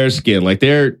super fair skinned. Like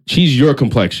she's your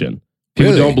complexion.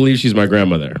 People don't believe she's my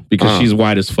grandmother because she's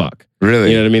white as fuck. Really?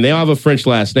 You know what I mean? They all have a French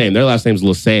last name. Their last name's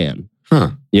Lasan.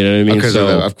 Huh. You know what I mean?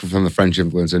 Because from the French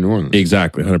influence in New Orleans.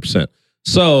 Exactly, 100%.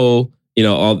 So,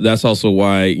 that's also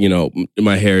why,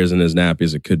 my hair isn't as nappy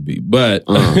as it could be. But,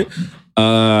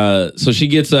 so she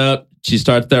gets up, she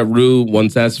starts that roux.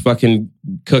 Once that's fucking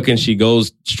cooking, she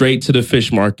goes straight to the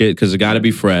fish market because it got to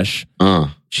be fresh.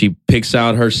 She picks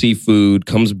out her seafood,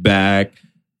 comes back,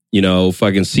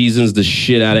 fucking seasons the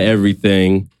shit out of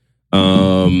everything,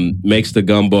 makes the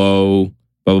gumbo, blah,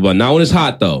 blah, blah. Not when it's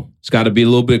hot, though. It's got to be a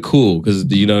little bit cool because,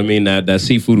 you know what I mean? That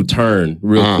seafood will turn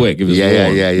real quick if it's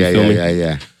warm.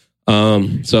 Yeah.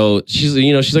 So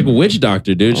she's like a witch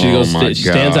doctor, dude. She she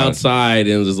stands outside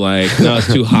and is like, no,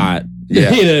 it's too hot. You know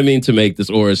what I mean? To make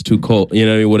this, or it's too cold. You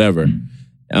know what I mean? Whatever.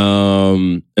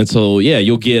 And so,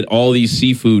 you'll get all these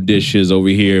seafood dishes over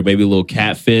here. Maybe a little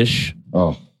catfish.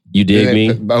 Oh. You dig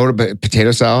me?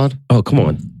 Potato salad? Oh, come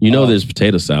on. There's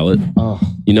potato salad. Oh.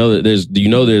 There's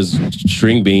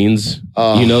string beans.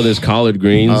 There's collard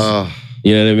greens.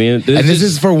 You know what I mean? This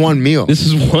is for one meal. This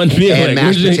is one meal. And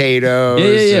mashed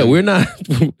potatoes. Yeah. We're not,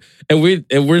 and we're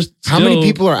still, how many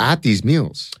people are at these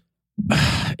meals?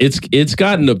 It's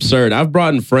gotten absurd. I've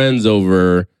brought in friends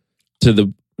over to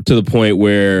the point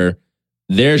where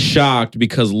they're shocked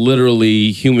because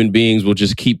literally human beings will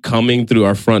just keep coming through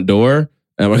our front door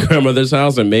at my grandmother's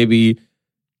house and then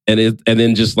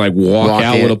just like walk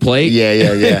out with a plate.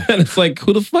 Yeah. And it's like,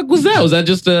 who the fuck was that? Was that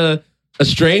just a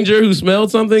stranger who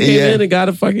smelled something, came in and got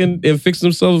and fixed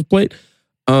themselves a plate?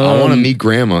 I want to meet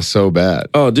Grandma so bad.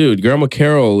 Oh, dude, Grandma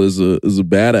Carol is a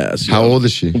badass. How old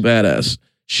is she? Badass.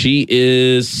 She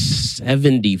is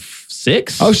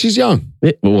 76. Oh, she's young.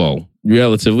 Well,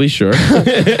 relatively sure.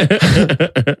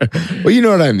 Well, you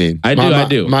know what I mean. I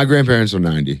do. My grandparents are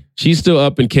 90. She's still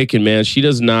up and kicking, man. She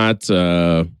does not.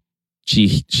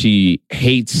 She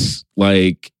hates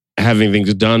like having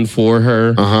things done for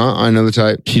her. I know the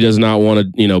type. She does not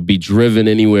want to, be driven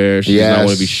anywhere. She does not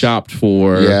want to be shopped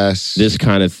for. Yes. This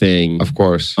kind of thing. Of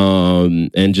course.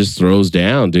 And just throws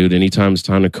down, dude, anytime it's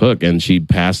time to cook. And she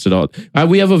passed it all.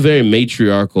 We have a very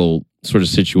matriarchal sort of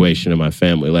situation in my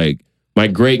family. Like, my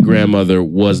great-grandmother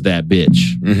was that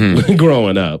bitch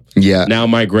growing up. Yeah. Now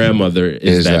my grandmother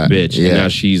is that bitch. Yeah. And now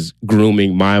she's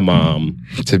grooming my mom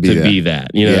to be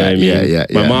that. You know what I mean? Yeah.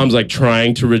 My mom's like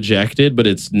trying to reject it, but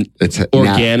it's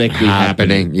organically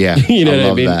happening. Yeah. You know what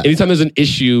I mean? That. Anytime there's an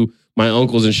issue, my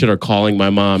uncles and shit are calling my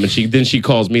mom, and she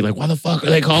calls me like, why the fuck are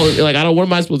they calling me? Like, what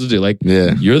am I supposed to do? Like,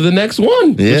 you're the next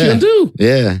one. Yeah. What you gonna do?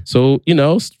 Yeah. So,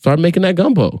 start making that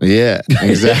gumbo. Yeah,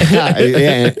 exactly.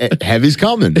 and Heavy's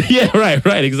coming. Yeah,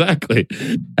 right, exactly.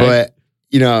 But,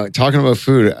 talking about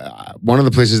food, one of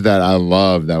the places that I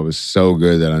love that was so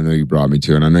good that I know you brought me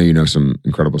to, and I know you know some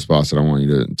incredible spots that I want you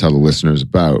to tell the listeners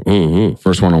about.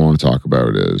 First one I want to talk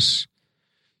about is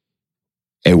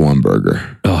A1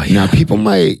 Burger. Oh, yeah. Now, you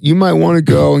might want to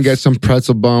go and get some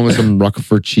pretzel bun with some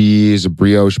Roquefort cheese, a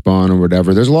brioche bun, or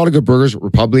whatever. There's a lot of good burgers.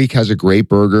 Republique has a great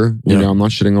burger. I'm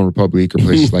not shitting on Republique or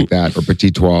places like that, or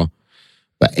Petit Trois.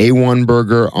 But A1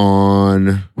 Burger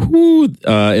on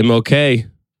MLK.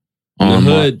 In the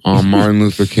hood. On Martin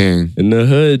Luther King. In the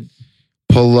hood.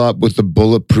 Pull up with the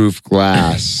bulletproof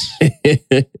glass.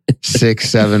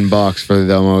 $6-7 for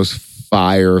the most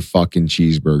fire fucking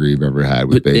cheeseburger you've ever had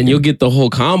with bacon. And you'll get the whole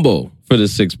combo for the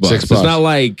 $6. $6. It's not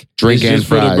like drink and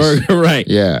fries for the burger, right?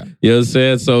 Yeah. You know what I'm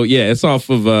saying? So it's off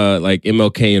of like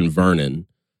MLK and Vernon.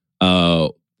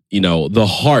 The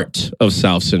heart of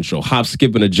South Central. Hop,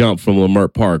 skip, and a jump from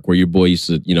Lamert Park, where your boy used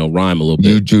to, rhyme a little bit.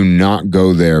 You do not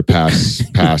go there past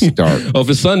dark. Oh, if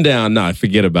it's sundown,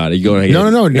 forget about it. You go ahead.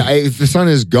 No. If the sun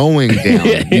is going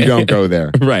down, you don't go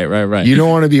there. Right. You don't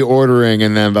want to be ordering,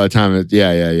 and then by the time I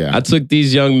took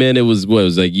these young men. It was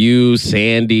like you,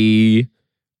 Sandy,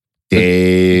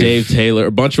 Dave Taylor,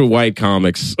 a bunch of white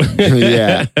comics.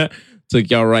 Yeah. Took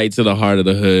y'all right to the heart of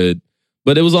the hood.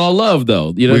 But it was all love,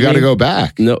 though. You know, we got to go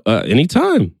back. No,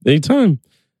 anytime.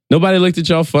 Nobody looked at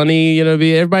y'all funny. You know what I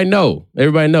mean? Everybody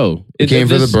know. It came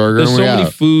for the burger. There's so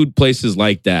many food places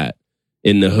like that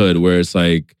in the hood where it's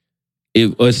like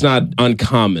it's not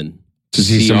uncommon to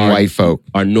see some white folk.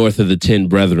 Our north of the 10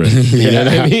 brethren. You know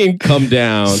what I mean? Come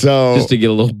down just to get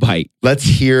a little bite. Let's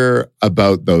hear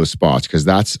about those spots because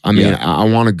I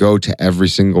want to go to every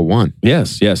single one.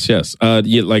 Yes.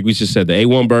 Like we just said, the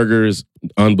A1 Burger is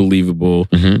unbelievable.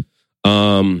 Mm-hmm.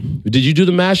 Did you do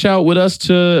the mash out with us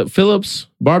to Phillips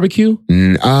Barbecue?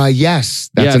 Yes.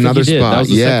 That's another spot. That was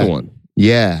the second one.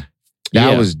 Yeah.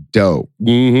 That was dope.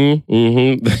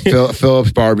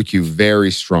 Phillips Barbecue, very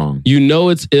strong. You know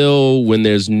it's ill when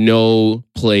there's no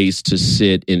place to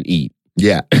sit and eat.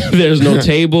 Yeah. There's no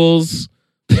tables.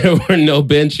 There were no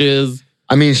benches.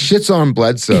 I mean, shit's on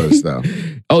Bledsoe's, though.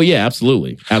 Oh, yeah,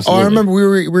 absolutely. Oh, I remember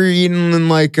we were eating in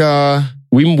like...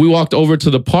 We walked over to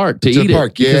the park to eat it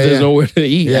because there's nowhere to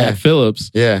eat at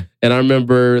Phillips. Yeah. And I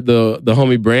remember the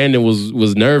homie Brandon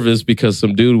was nervous because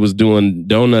some dude was doing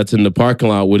donuts in the parking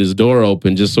lot with his door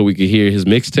open just so we could hear his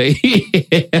mixtape.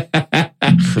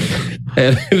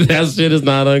 And that shit is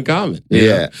not uncommon.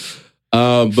 Yeah.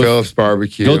 But Phillips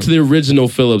Barbecue. Go to the original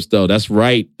Phillips though. That's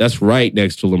right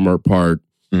next to Lamert Park.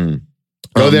 Mm.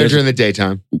 Go there during the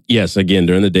daytime. Yes, again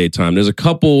during the daytime. There's a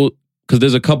couple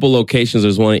locations.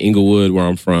 There's one in Inglewood where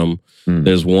I'm from.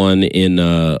 There's one in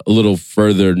a little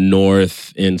further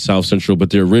north in South Central, but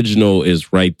the original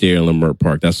is right there in Lamert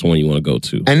Park. That's the one you want to go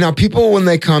to. And now people, when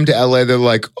they come to LA, they're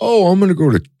like, "Oh, I'm going to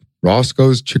go to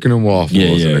Roscoe's Chicken and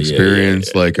Waffles and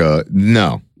experience like a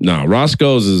no."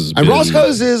 Roscoe's is and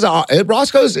Roscoe's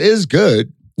is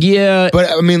good. Yeah, but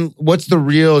I mean, what's the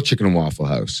real Chicken and Waffle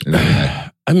House in LA?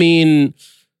 I mean,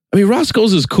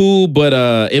 Roscoe's is cool, but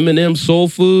M&M Soul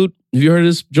Food. Have you heard of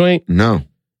this joint? No.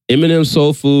 M&M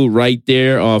Soul Food right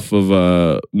there off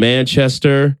of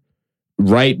Manchester,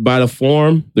 right by the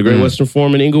Forum, the Great Western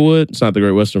Forum in Inglewood. It's not the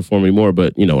Great Western Forum anymore,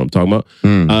 but you know what I'm talking about.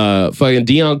 Fucking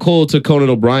Deion Cole took Conan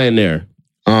O'Brien there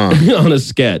on a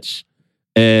sketch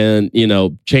and, you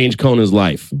know, changed Conan's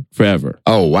life forever.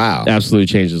 Oh, wow. Absolutely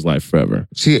changed his life forever.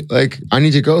 See, like, I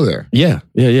need to go there. Yeah.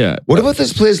 What about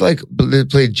this place, like, they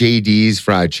play JD's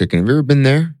Fried Chicken? Have you ever been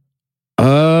there?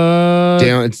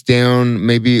 It's down.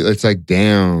 Maybe it's like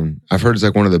down. I've heard it's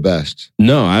like one of the best.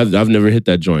 No, I've never hit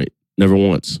that joint. Never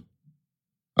once.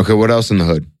 Okay, what else in the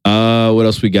hood? What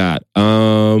else we got?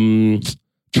 Trying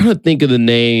to think of the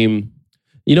name.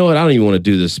 You know what? I don't even want to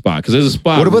do this spot because there's a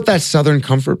spot. What about that Southern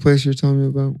Comfort place you were telling me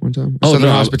about one time? Southern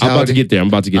Hospitality? I'm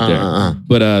about to get there.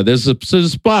 But there's a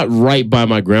spot right by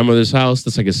my grandmother's house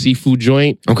that's like a seafood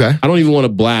joint. Okay. I don't even want to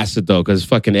blast it though because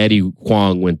fucking Eddie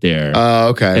Kwong went there.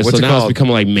 Okay. And What's it now called? It's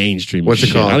becoming like mainstream. What's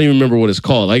it called? I don't even remember what it's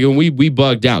called. Like when we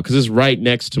bugged out because it's right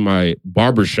next to my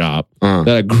barber shop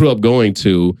that I grew up going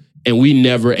to, and we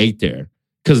never ate there.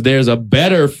 Because there's a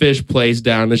better fish place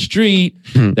down the street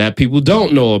that people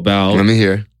don't know about. Let me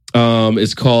hear.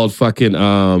 It's called fucking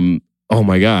oh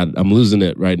my God, I'm losing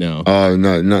it right now. Oh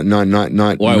no, not.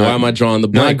 Why am I drawing the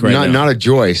blank right now? Not a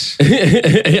Joyce.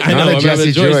 I know, I'm having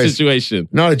a Joyce situation.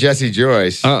 Not a Jesse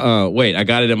Joyce. Wait, I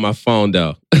got it in my phone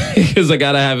though. Because I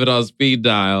gotta have it on speed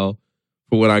dial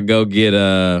for when I go get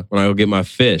my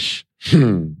fish.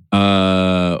 Wait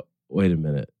a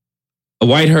minute. A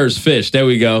Whitehurst fish. There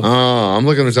we go. Oh, I'm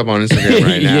looking this up on Instagram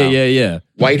right now. Yeah.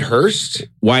 Whitehurst?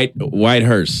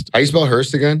 Whitehurst. How you spell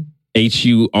Hurst again?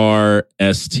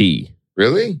 Hurst.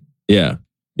 Really? Yeah.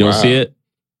 You don't see it?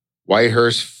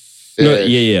 Whitehurst fish. No,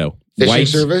 yeah. Fishing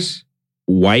service?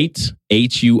 White,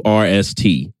 Hurst.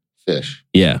 Fish.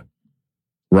 Yeah.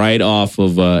 Right off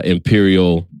of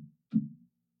Imperial. You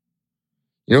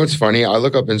know what's funny? I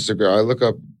look up Instagram. I look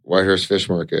up Whitehurst Fish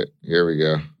Market. Here we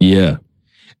go. Yeah.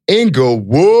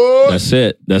 Inglewood. That's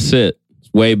it.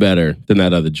 It's way better than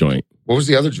that other joint. What was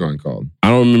the other joint called? I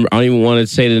don't remember. I don't even want to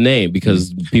say the name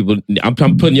because people. I'm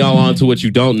putting y'all on to what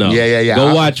you don't know. Yeah.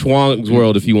 Go watch Wong's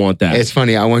World if you want that. It's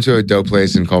funny. I went to a dope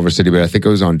place in Culver City, but I think it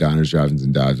was on Diners, Drive-Ins,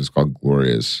 and Dives. It's called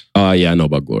Glorious. Yeah, I know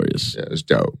about Glorious. Yeah, it's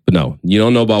dope. But no, you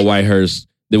don't know about Whitehurst.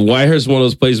 The Whitehurst is one of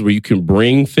those places where you can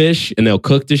bring fish and they'll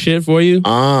cook the shit for you. You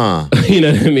know what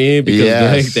I mean?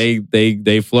 Because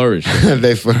they flourish.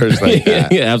 They flourish like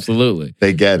that. Yeah, absolutely.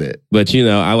 They get it. But you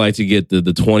know, I like to get the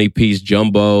 20-piece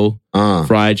jumbo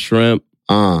fried shrimp.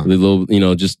 The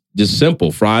little, just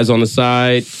simple fries on the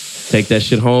side. Take that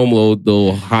shit home.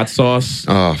 Little hot sauce.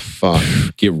 Oh fuck.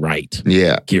 Get right.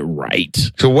 Yeah. Get right.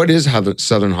 So what is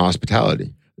Southern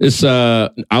Hospitality? It's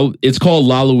called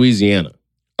La Louisiana.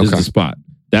 Is Okay. the spot.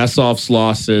 That's off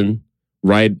Slauson,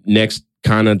 right next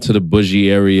kind of to the bougie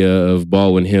area of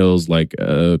Baldwin Hills, like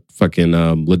fucking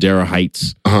Ladera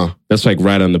Heights. That's like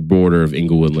right on the border of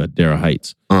Inglewood and Ladera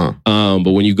Heights. But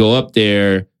when you go up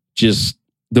there, just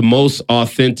the most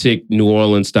authentic New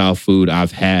Orleans style food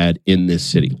I've had in this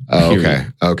city. Oh,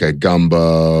 okay.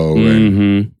 Gumbo.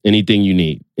 And Anything you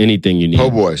need. Po'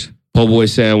 boys. po' boy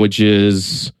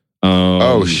sandwiches.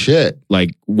 Oh shit!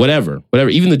 Like whatever.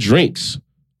 Even the drinks.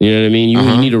 You know what I mean?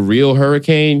 You need a real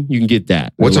hurricane, you can get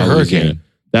that. What's a hurricane?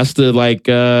 That's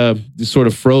the sort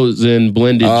of frozen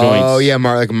blended joints. Oh yeah,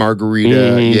 like a margarita.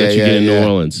 That you get in New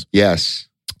Orleans. Yes.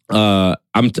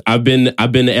 I've been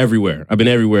everywhere. I've been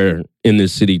everywhere in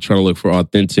this city trying to look for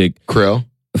authentic krill,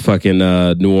 fucking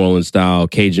New Orleans style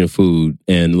Cajun food,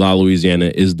 and La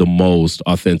Louisiana is the most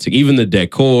authentic. Even the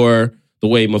decor, the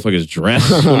way motherfuckers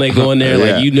dress when they go in there,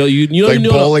 like you know, like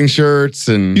bowling shirts,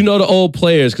 and you know the old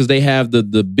players because they have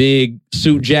the big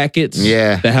suit jackets,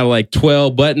 that have like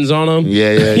 12 buttons on them.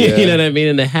 Yeah. You know what I mean?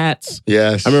 And the hats.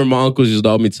 Yes, I remember my uncles used to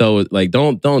always tell me, like,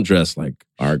 don't dress like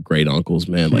our great uncles,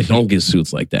 man. Like, don't get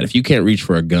suits like that. If you can't reach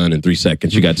for a gun in 3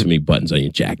 seconds, you got too many buttons on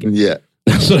your jacket. Yeah.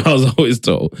 That's what I was always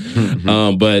told.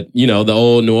 But, you know, the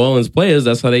old New Orleans players,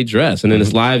 that's how they dress. And then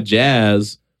it's live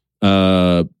jazz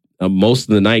most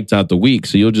of the nights out the week.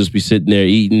 So you'll just be sitting there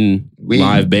eating,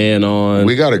 live band on.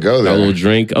 We got to go there. A little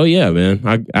drink. Oh, yeah, man.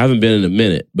 I haven't been in a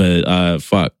minute, but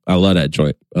fuck. I love that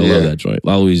joint. I love that joint.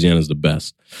 La Louisiana's the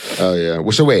best. Oh, yeah.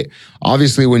 Well, so wait.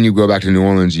 Obviously, when you go back to New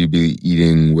Orleans, you'd be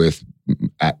eating with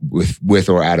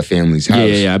or at a family's house.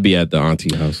 Yeah. I'd be at the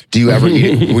auntie house. Do you ever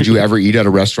eat? Would you ever eat at a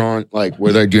restaurant? Like,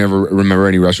 do you ever remember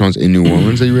any restaurants in New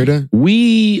Orleans that you ate at?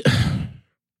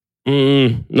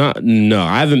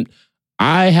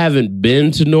 I haven't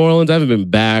been to New Orleans. I haven't been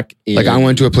back. Like, I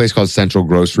went to a place called Central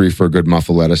Grocery for a good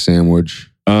muffaletta sandwich.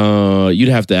 You'd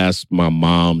have to ask my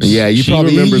mom. Yeah, she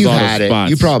remembers all the spots.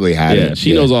 You probably had it.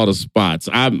 She knows all the spots.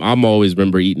 I'm always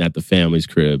remember eating at the family's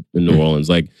crib in New Orleans.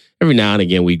 Like every now and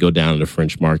again, we'd go down to the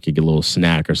French Market, get a little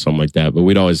snack or something like that. But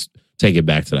we'd always take it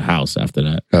back to the house after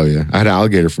that. Oh yeah, I had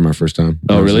alligator for my first time.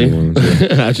 Oh really?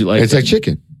 How'd you like? It's like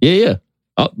chicken. Yeah.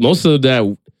 Most of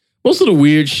the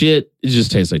weird shit, it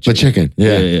just tastes like chicken. But chicken,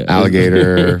 yeah.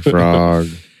 Alligator, frog.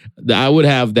 I would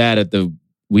have that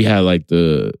we had like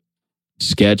the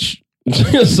sketch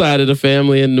side of the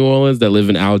family in New Orleans that live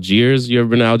in Algiers. You ever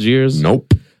been to Algiers?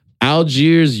 Nope.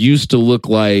 Algiers used to look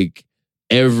like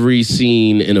every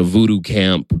scene in a voodoo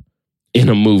camp in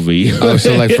a movie. Oh,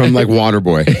 so like from like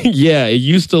Waterboy. Yeah, it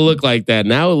used to look like that.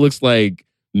 Now it looks like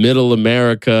middle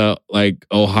America, like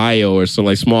Ohio or some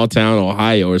like small town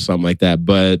Ohio or something like that.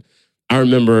 But I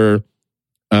remember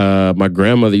my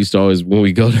grandmother used to always, when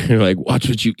we go there, like, watch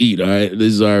what you eat, all right?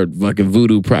 This is our fucking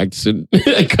voodoo practicing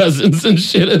cousins and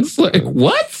shit. It's like,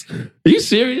 what? Are you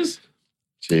serious?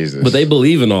 Jesus. But they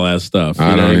believe in all that stuff. You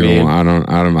know what I mean?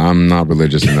 I'm not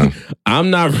religious enough. I'm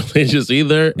not religious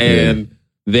either. And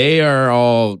they are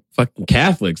all fucking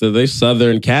Catholics. They're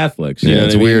Southern Catholics. You know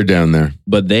it's what I mean? weird down there.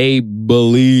 But they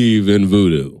believe in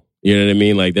voodoo. You know what I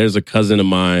mean? Like, there's a cousin of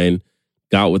mine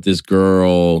got with this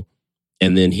girl,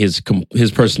 and then his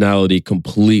personality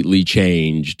completely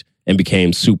changed and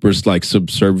became super like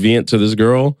subservient to this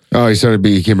girl. Oh, he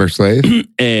became her slave?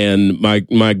 And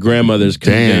my grandmother's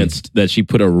convinced that she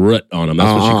put a root on him.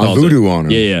 That's what she calls voodoo it. on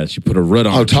him. Yeah, she put a root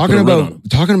on him. Oh,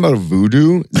 talking about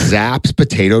voodoo, Zapp's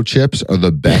potato chips are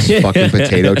the best fucking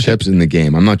potato chips in the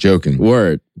game. I'm not joking.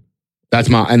 Word. That's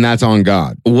on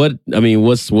God.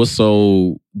 What's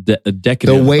so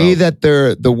decadent?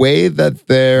 The way that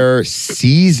they're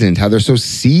seasoned, how they're so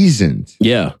seasoned.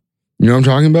 Yeah. You know what I'm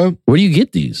talking about? Where do you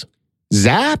get these?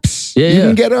 Zapp's. Yeah, you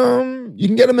can get them. You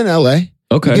can get them in LA. Okay.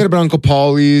 You can get them at Uncle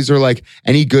Paulie's or like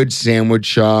any good sandwich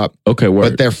shop. Okay, word.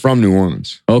 But they're from New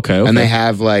Orleans. Okay. And they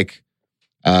have like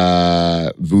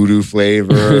voodoo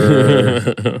flavor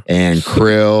and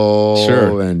krill,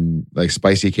 sure, and like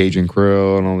spicy Cajun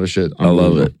krill and all this shit. I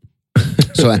love it.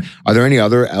 So, are there any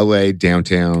other LA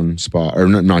downtown spot, or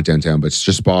not downtown, but it's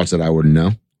just spots that I wouldn't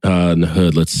know? In the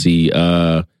hood, let's see.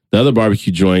 The other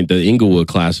barbecue joint, the Inglewood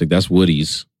Classic, that's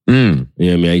Woody's. Mm. You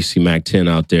know what I mean? I used to see Mac 10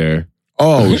 out there.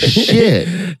 Oh, shit.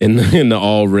 in the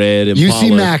all red and you see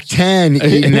Mac 10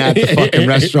 eating at the fucking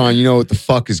restaurant, you know what the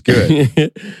fuck is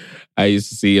good. I used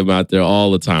to see him out there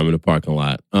all the time in the parking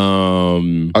lot.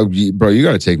 Bro, you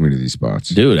got to take me to these spots.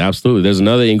 Dude, absolutely. There's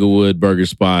another Inglewood burger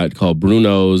spot called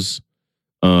Bruno's.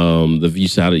 You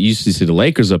used to see the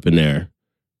Lakers up in there.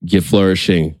 Get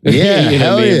flourishing. Yeah, you know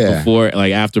hell what I mean? yeah. Before,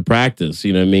 like after practice,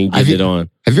 you know what I mean? Get it on.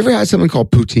 Have you ever had something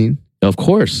called poutine? Of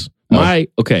course.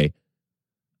 Okay.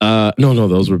 No,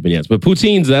 those were beignets. But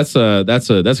poutines, that's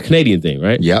a Canadian thing,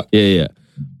 right? Yep. Yeah.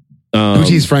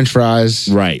 Poutine's French fries,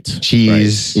 right?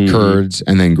 Cheese, right. curds,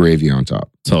 and then gravy on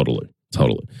top. Totally.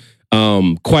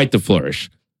 Quite the flourish.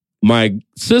 My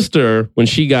sister, when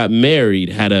she got married,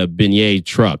 had a beignet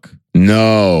truck.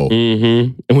 No.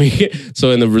 Mm-hmm. And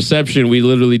so in the reception, we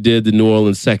literally did the New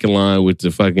Orleans second line with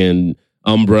the fucking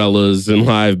umbrellas and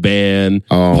live band,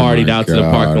 Oh, partied my out to the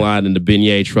God. parking lot, and the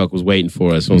beignet truck was waiting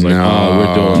for us. I was like, No. oh,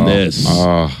 we're doing this.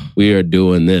 Oh. We are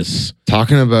doing this.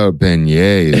 Talking about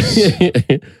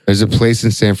beignets, there's a place in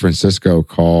San Francisco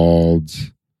called,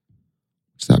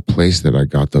 what's that place that I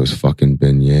got those fucking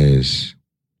beignets?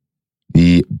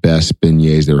 The best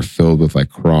beignets. They were filled with like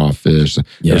crawfish.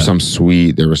 There was some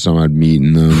sweet. There was some had meat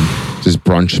in them. This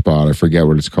brunch spot. I forget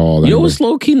what it's called. You know what's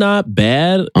low key not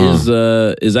bad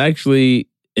is actually,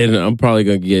 and I'm probably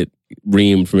gonna get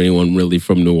reamed from anyone really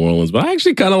from New Orleans, but I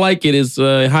actually kind of like it. It's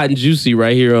Hot and Juicy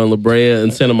right here on La Brea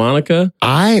and Santa Monica.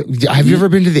 Have you ever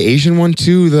been to the Asian one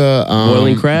too? The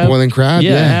Boiling Crab. Boiling Crab.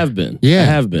 Yeah, I have been. Yeah, I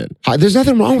have been. There's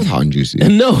nothing wrong with Hot and Juicy.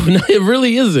 No, it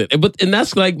really isn't. And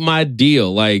that's like my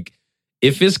deal. Like,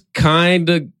 if it's kind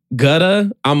of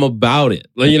gutta, I'm about it.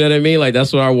 Like, you know what I mean? Like,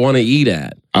 that's what I want to eat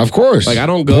at. Of course. Like, I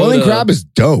don't go Boiling to... Crab is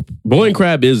dope. Boiling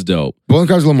Crab is dope. Boiling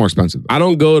Crab's a little more expensive, though. I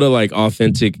don't go to, like,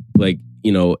 authentic, like,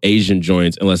 you know, Asian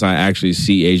joints unless I actually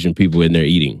see Asian people in there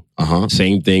eating.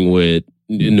 Same thing with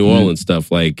New Orleans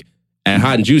stuff. Like, at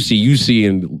Hot and Juicy, you see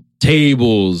in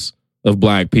tables of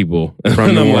black people. From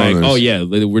and New I'm Orleans. like, oh, yeah,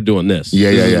 we're doing this. Yeah,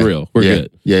 This is real. We're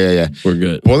good. Yeah. We're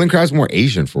good. Boiling Crab's more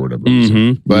Asian for whatever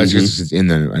reason. But it's just it's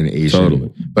in an Asian.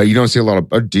 Totally. But you don't see a lot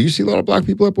of... do you see a lot of black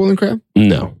people at Boiling Crab?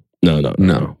 No.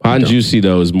 Hot and Juicy,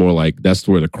 though, is more like, that's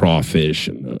where the crawfish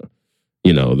and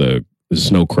the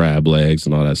snow crab legs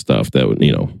and all that stuff that,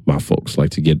 you know, my folks like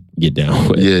to get down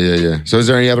with. Yeah. So is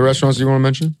there any other restaurants you want to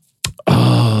mention?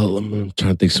 I'm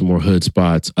trying to think some more hood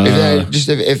spots.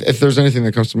 If there's anything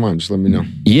that comes to mind, just let me know.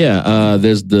 Yeah,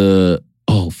 there's the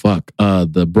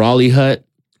Brawley Hut.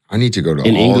 I need to go to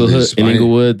in all these. In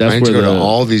Inglewood. That's I need to where go to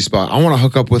all these spots. I want to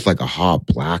hook up with like a hot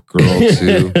black girl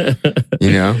too.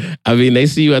 You know, I mean, they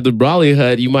see you at the Brawley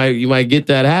Hut. You might get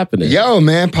that happening. Yo,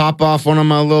 man, pop off one of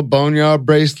my little boneyard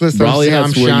bracelets. Brawley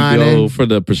Hut's where shining. you go for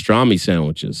the pastrami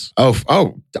sandwiches. Oh,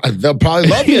 they'll probably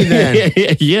love me then.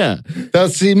 Yeah, they'll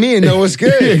see me and know what's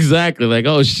good. Exactly. Like,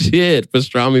 oh shit,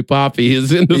 pastrami Poppy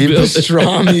is in the building.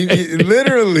 Pastrami,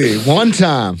 literally one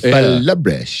time. Yeah.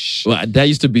 Well, that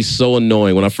used to be so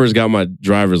annoying. When I first got my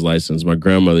driver's license, my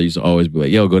grandmother used to always be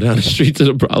like, yo, go down the street to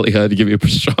the Brawley Hut to give me a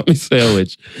pastrami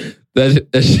sandwich. That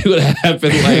shit would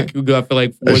happen like, I feel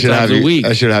like 4 times a week.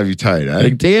 I should have you tight. Eh?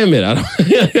 Like, damn it.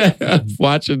 I'm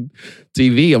watching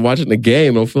TV. I'm watching the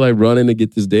game. I don't feel like running to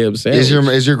get this damn sandwich.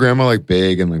 Is your grandma like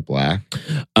big and like black?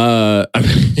 I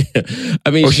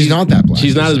mean, she's not that black.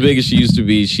 She's not as big as she used to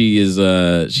be. She is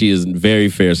very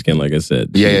fair skinned, like I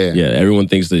said. Yeah. Everyone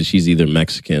thinks that she's either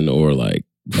Mexican or like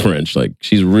French. Like,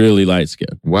 she's really light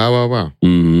skinned. Wow.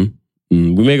 Mm-hmm.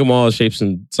 We make them all shapes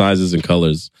and sizes and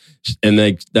colors, and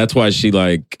that's why she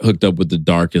like hooked up with the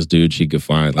darkest dude she could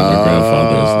find. Like my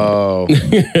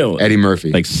grandfather, Eddie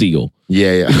Murphy, like Seal.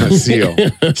 Yeah, Seal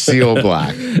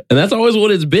black, and that's always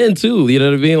what it's been too. You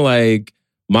know what I mean? Like,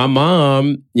 my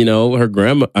mom, you know, her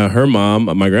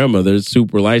mom, my grandmother is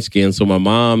super light skinned, so my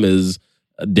mom is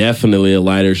definitely a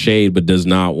lighter shade, but does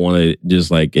not want to just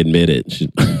like admit it.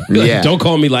 Like, don't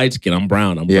call me light skin. I'm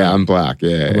brown. I'm black.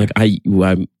 Yeah. I'm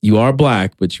like, you are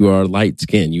black, but you are light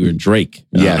skin. You are Drake.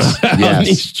 Yes. On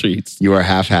these streets. You are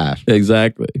half.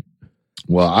 Exactly.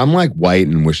 Well, I'm like white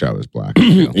and wish I was black.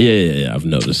 Yeah. I've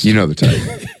noticed. You know the type.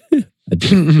 I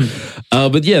do.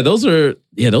 But those are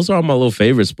all my little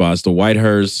favorite spots. The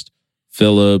Whitehurst,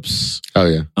 Phillips. Oh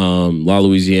yeah. La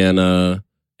Louisiana,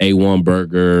 A1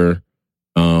 Burger.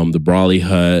 The Brawley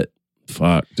Hut.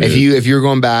 Fuck, dude. If you were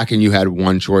going back and you had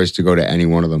one choice to go to any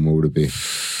one of them, what would it be?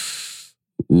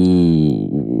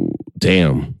 Ooh,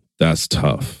 damn, that's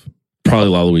tough. Probably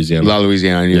La Louisiana. La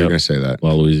Louisiana. I knew you were going to say that.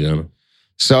 La Louisiana.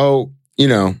 So, you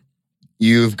know,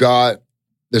 you've got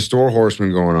the Store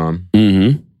Horseman going on.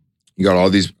 Mm-hmm. You got all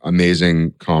these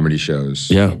amazing comedy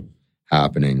shows.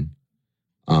 Happening.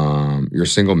 You're a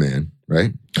single man,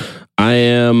 right? I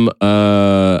am.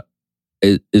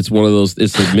 It's one of those.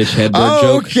 It's the Mitch Hedberg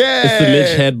joke. Okay. It's the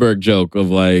Mitch Hedberg joke of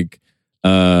like,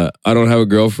 I don't have a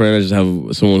girlfriend. I just have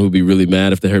someone who'd be really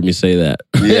mad if they heard me say that.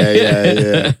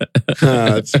 Yeah.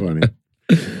 That's funny.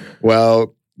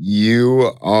 Well,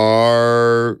 you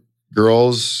are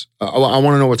girls. I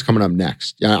want to know what's coming up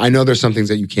next. Yeah, I know there's some things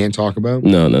that you can't talk about.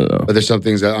 No. But there's some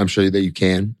things that I'm sure that you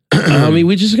can. I mean,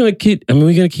 we're gonna keep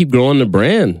growing the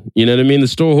brand. You know what I mean? The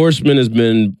Store Horseman has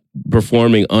been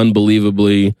performing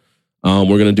unbelievably. We're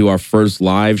going to do our first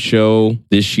live show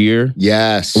this year.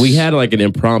 Yes. We had like an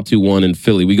impromptu one in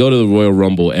Philly. We go to the Royal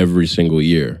Rumble every single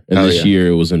year. And this year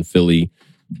it was in Philly.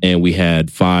 And we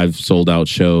had 5 sold out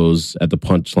shows at the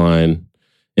Punchline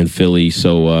in Philly.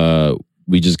 So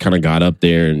we just kind of got up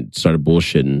there and started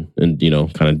bullshitting and, you know,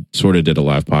 kind of sort of did a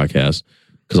live podcast.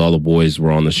 because all the boys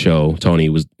were on the show. Tony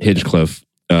was Hinchcliffe.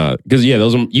 Because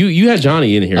those are, you had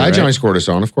Johnny in here. I had right? Johnny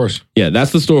Scortis on, of course. Yeah,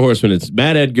 that's the Store Horseman. It's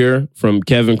Matt Edgar from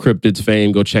Kevin Cryptid's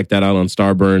fame. Go check that out on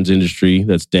Starburns Industry.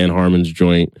 That's Dan Harmon's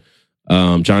joint.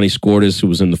 Johnny Scortis, who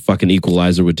was in the fucking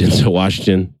Equalizer with Denzel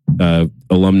Washington,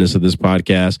 alumnus of this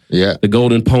podcast. Yeah. The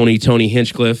Golden Pony, Tony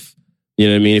Hinchcliffe. You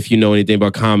know what I mean? If you know anything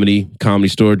about Comedy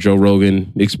Store, Joe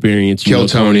Rogan Experience. Kill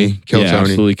Tony. Kill Tony.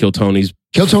 Absolutely. Kill Tony's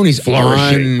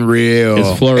flourishing. Unreal.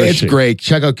 It's flourishing. It's great.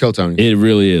 Check out Kill Tony. It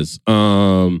really is.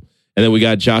 And then we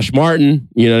got Josh Martin,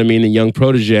 you know what I mean? The young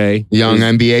protege. Young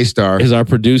NBA star. Is our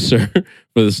producer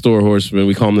for the Store Horseman.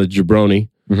 We call him the Jabroni.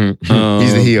 Mm-hmm.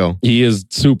 He's the heel. He is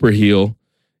super heel.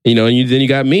 You know, and then you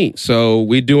got me. So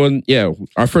we doing,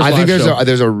 our first I think show.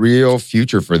 there's a real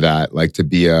future for that, like to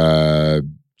be a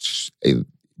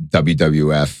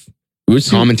WWF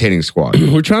commentating squad.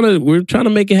 We're trying to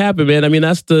make it happen, man. I mean,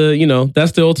 that's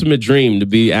the ultimate dream, to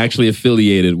be actually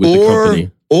affiliated with the company.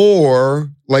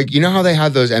 Or like, you know how they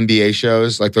had those NBA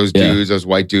shows, like those dudes, those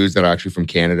white dudes that are actually from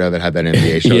Canada that had that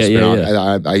NBA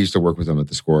show. I used to work with them at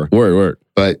the Score. Word.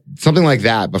 But something like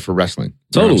that, but for wrestling.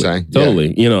 Totally. You know what I'm saying? Totally.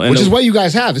 Yeah. You know, which is what you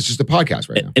guys have. It's just a podcast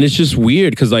right now. And it's just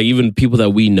weird because like even people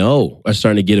that we know are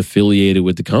starting to get affiliated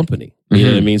with the company. You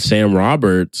know what I mean? Sam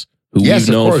Roberts, who we've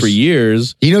known for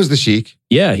years. He knows the Sheik.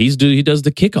 Yeah, he does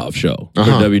the kickoff show for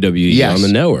WWE on the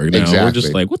network. Now we're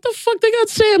just like, what the fuck they got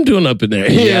Sam doing up in there?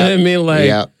 You know what I mean?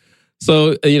 Like,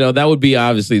 so, that would be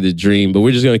obviously the dream, but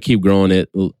we're just going to keep growing it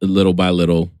little by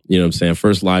little. You know what I'm saying?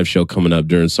 First live show coming up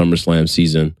during SummerSlam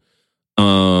season.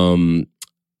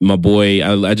 My boy,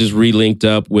 I just re-linked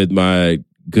up with my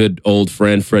good old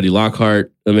friend, Freddie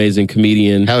Lockhart, amazing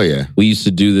comedian. Hell yeah. We used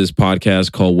to do this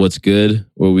podcast called What's Good,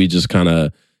 where we just kind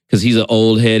of, because he's an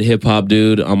old head hip hop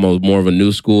dude. I'm more of a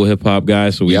new school hip hop guy.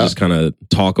 So we just kind of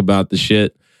talk about the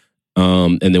shit.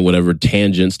 And then whatever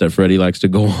tangents that Freddie likes to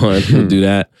go on, we'll do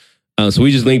that. So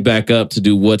we just linked back up to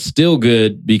do What's Still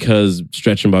Good because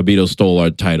Stretch and Bobbito stole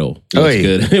our title. What's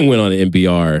Good and went on to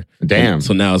NPR. Damn.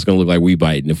 So now it's going to look like we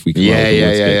biting if we can.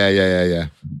 Yeah.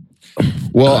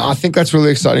 Well, I think that's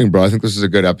really exciting, bro. I think this is a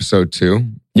good episode too.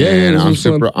 Yeah, and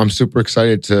I'm super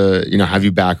excited to have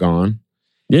you back on.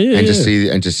 Yeah.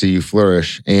 To see you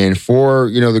flourish. And for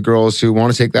the girls who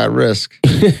want to take that risk,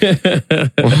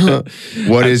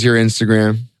 what is your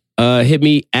Instagram? Hit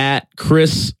me at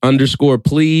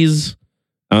Chris_please.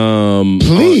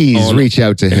 Please reach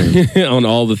out to him on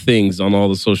all the things, on all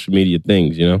the social media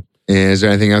things, And is there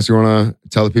anything else you want to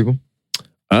tell the people?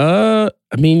 I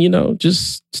mean,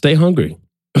 just stay hungry.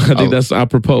 I think that's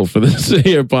apropos for this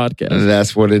here podcast.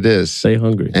 That's what it is. Stay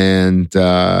hungry. And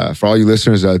for all you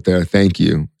listeners out there, thank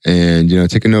you. And,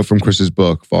 take a note from Chris's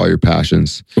book, Follow Your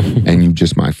Passions, and you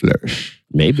just might flourish.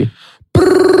 Maybe.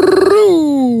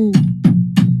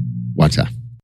 What's up?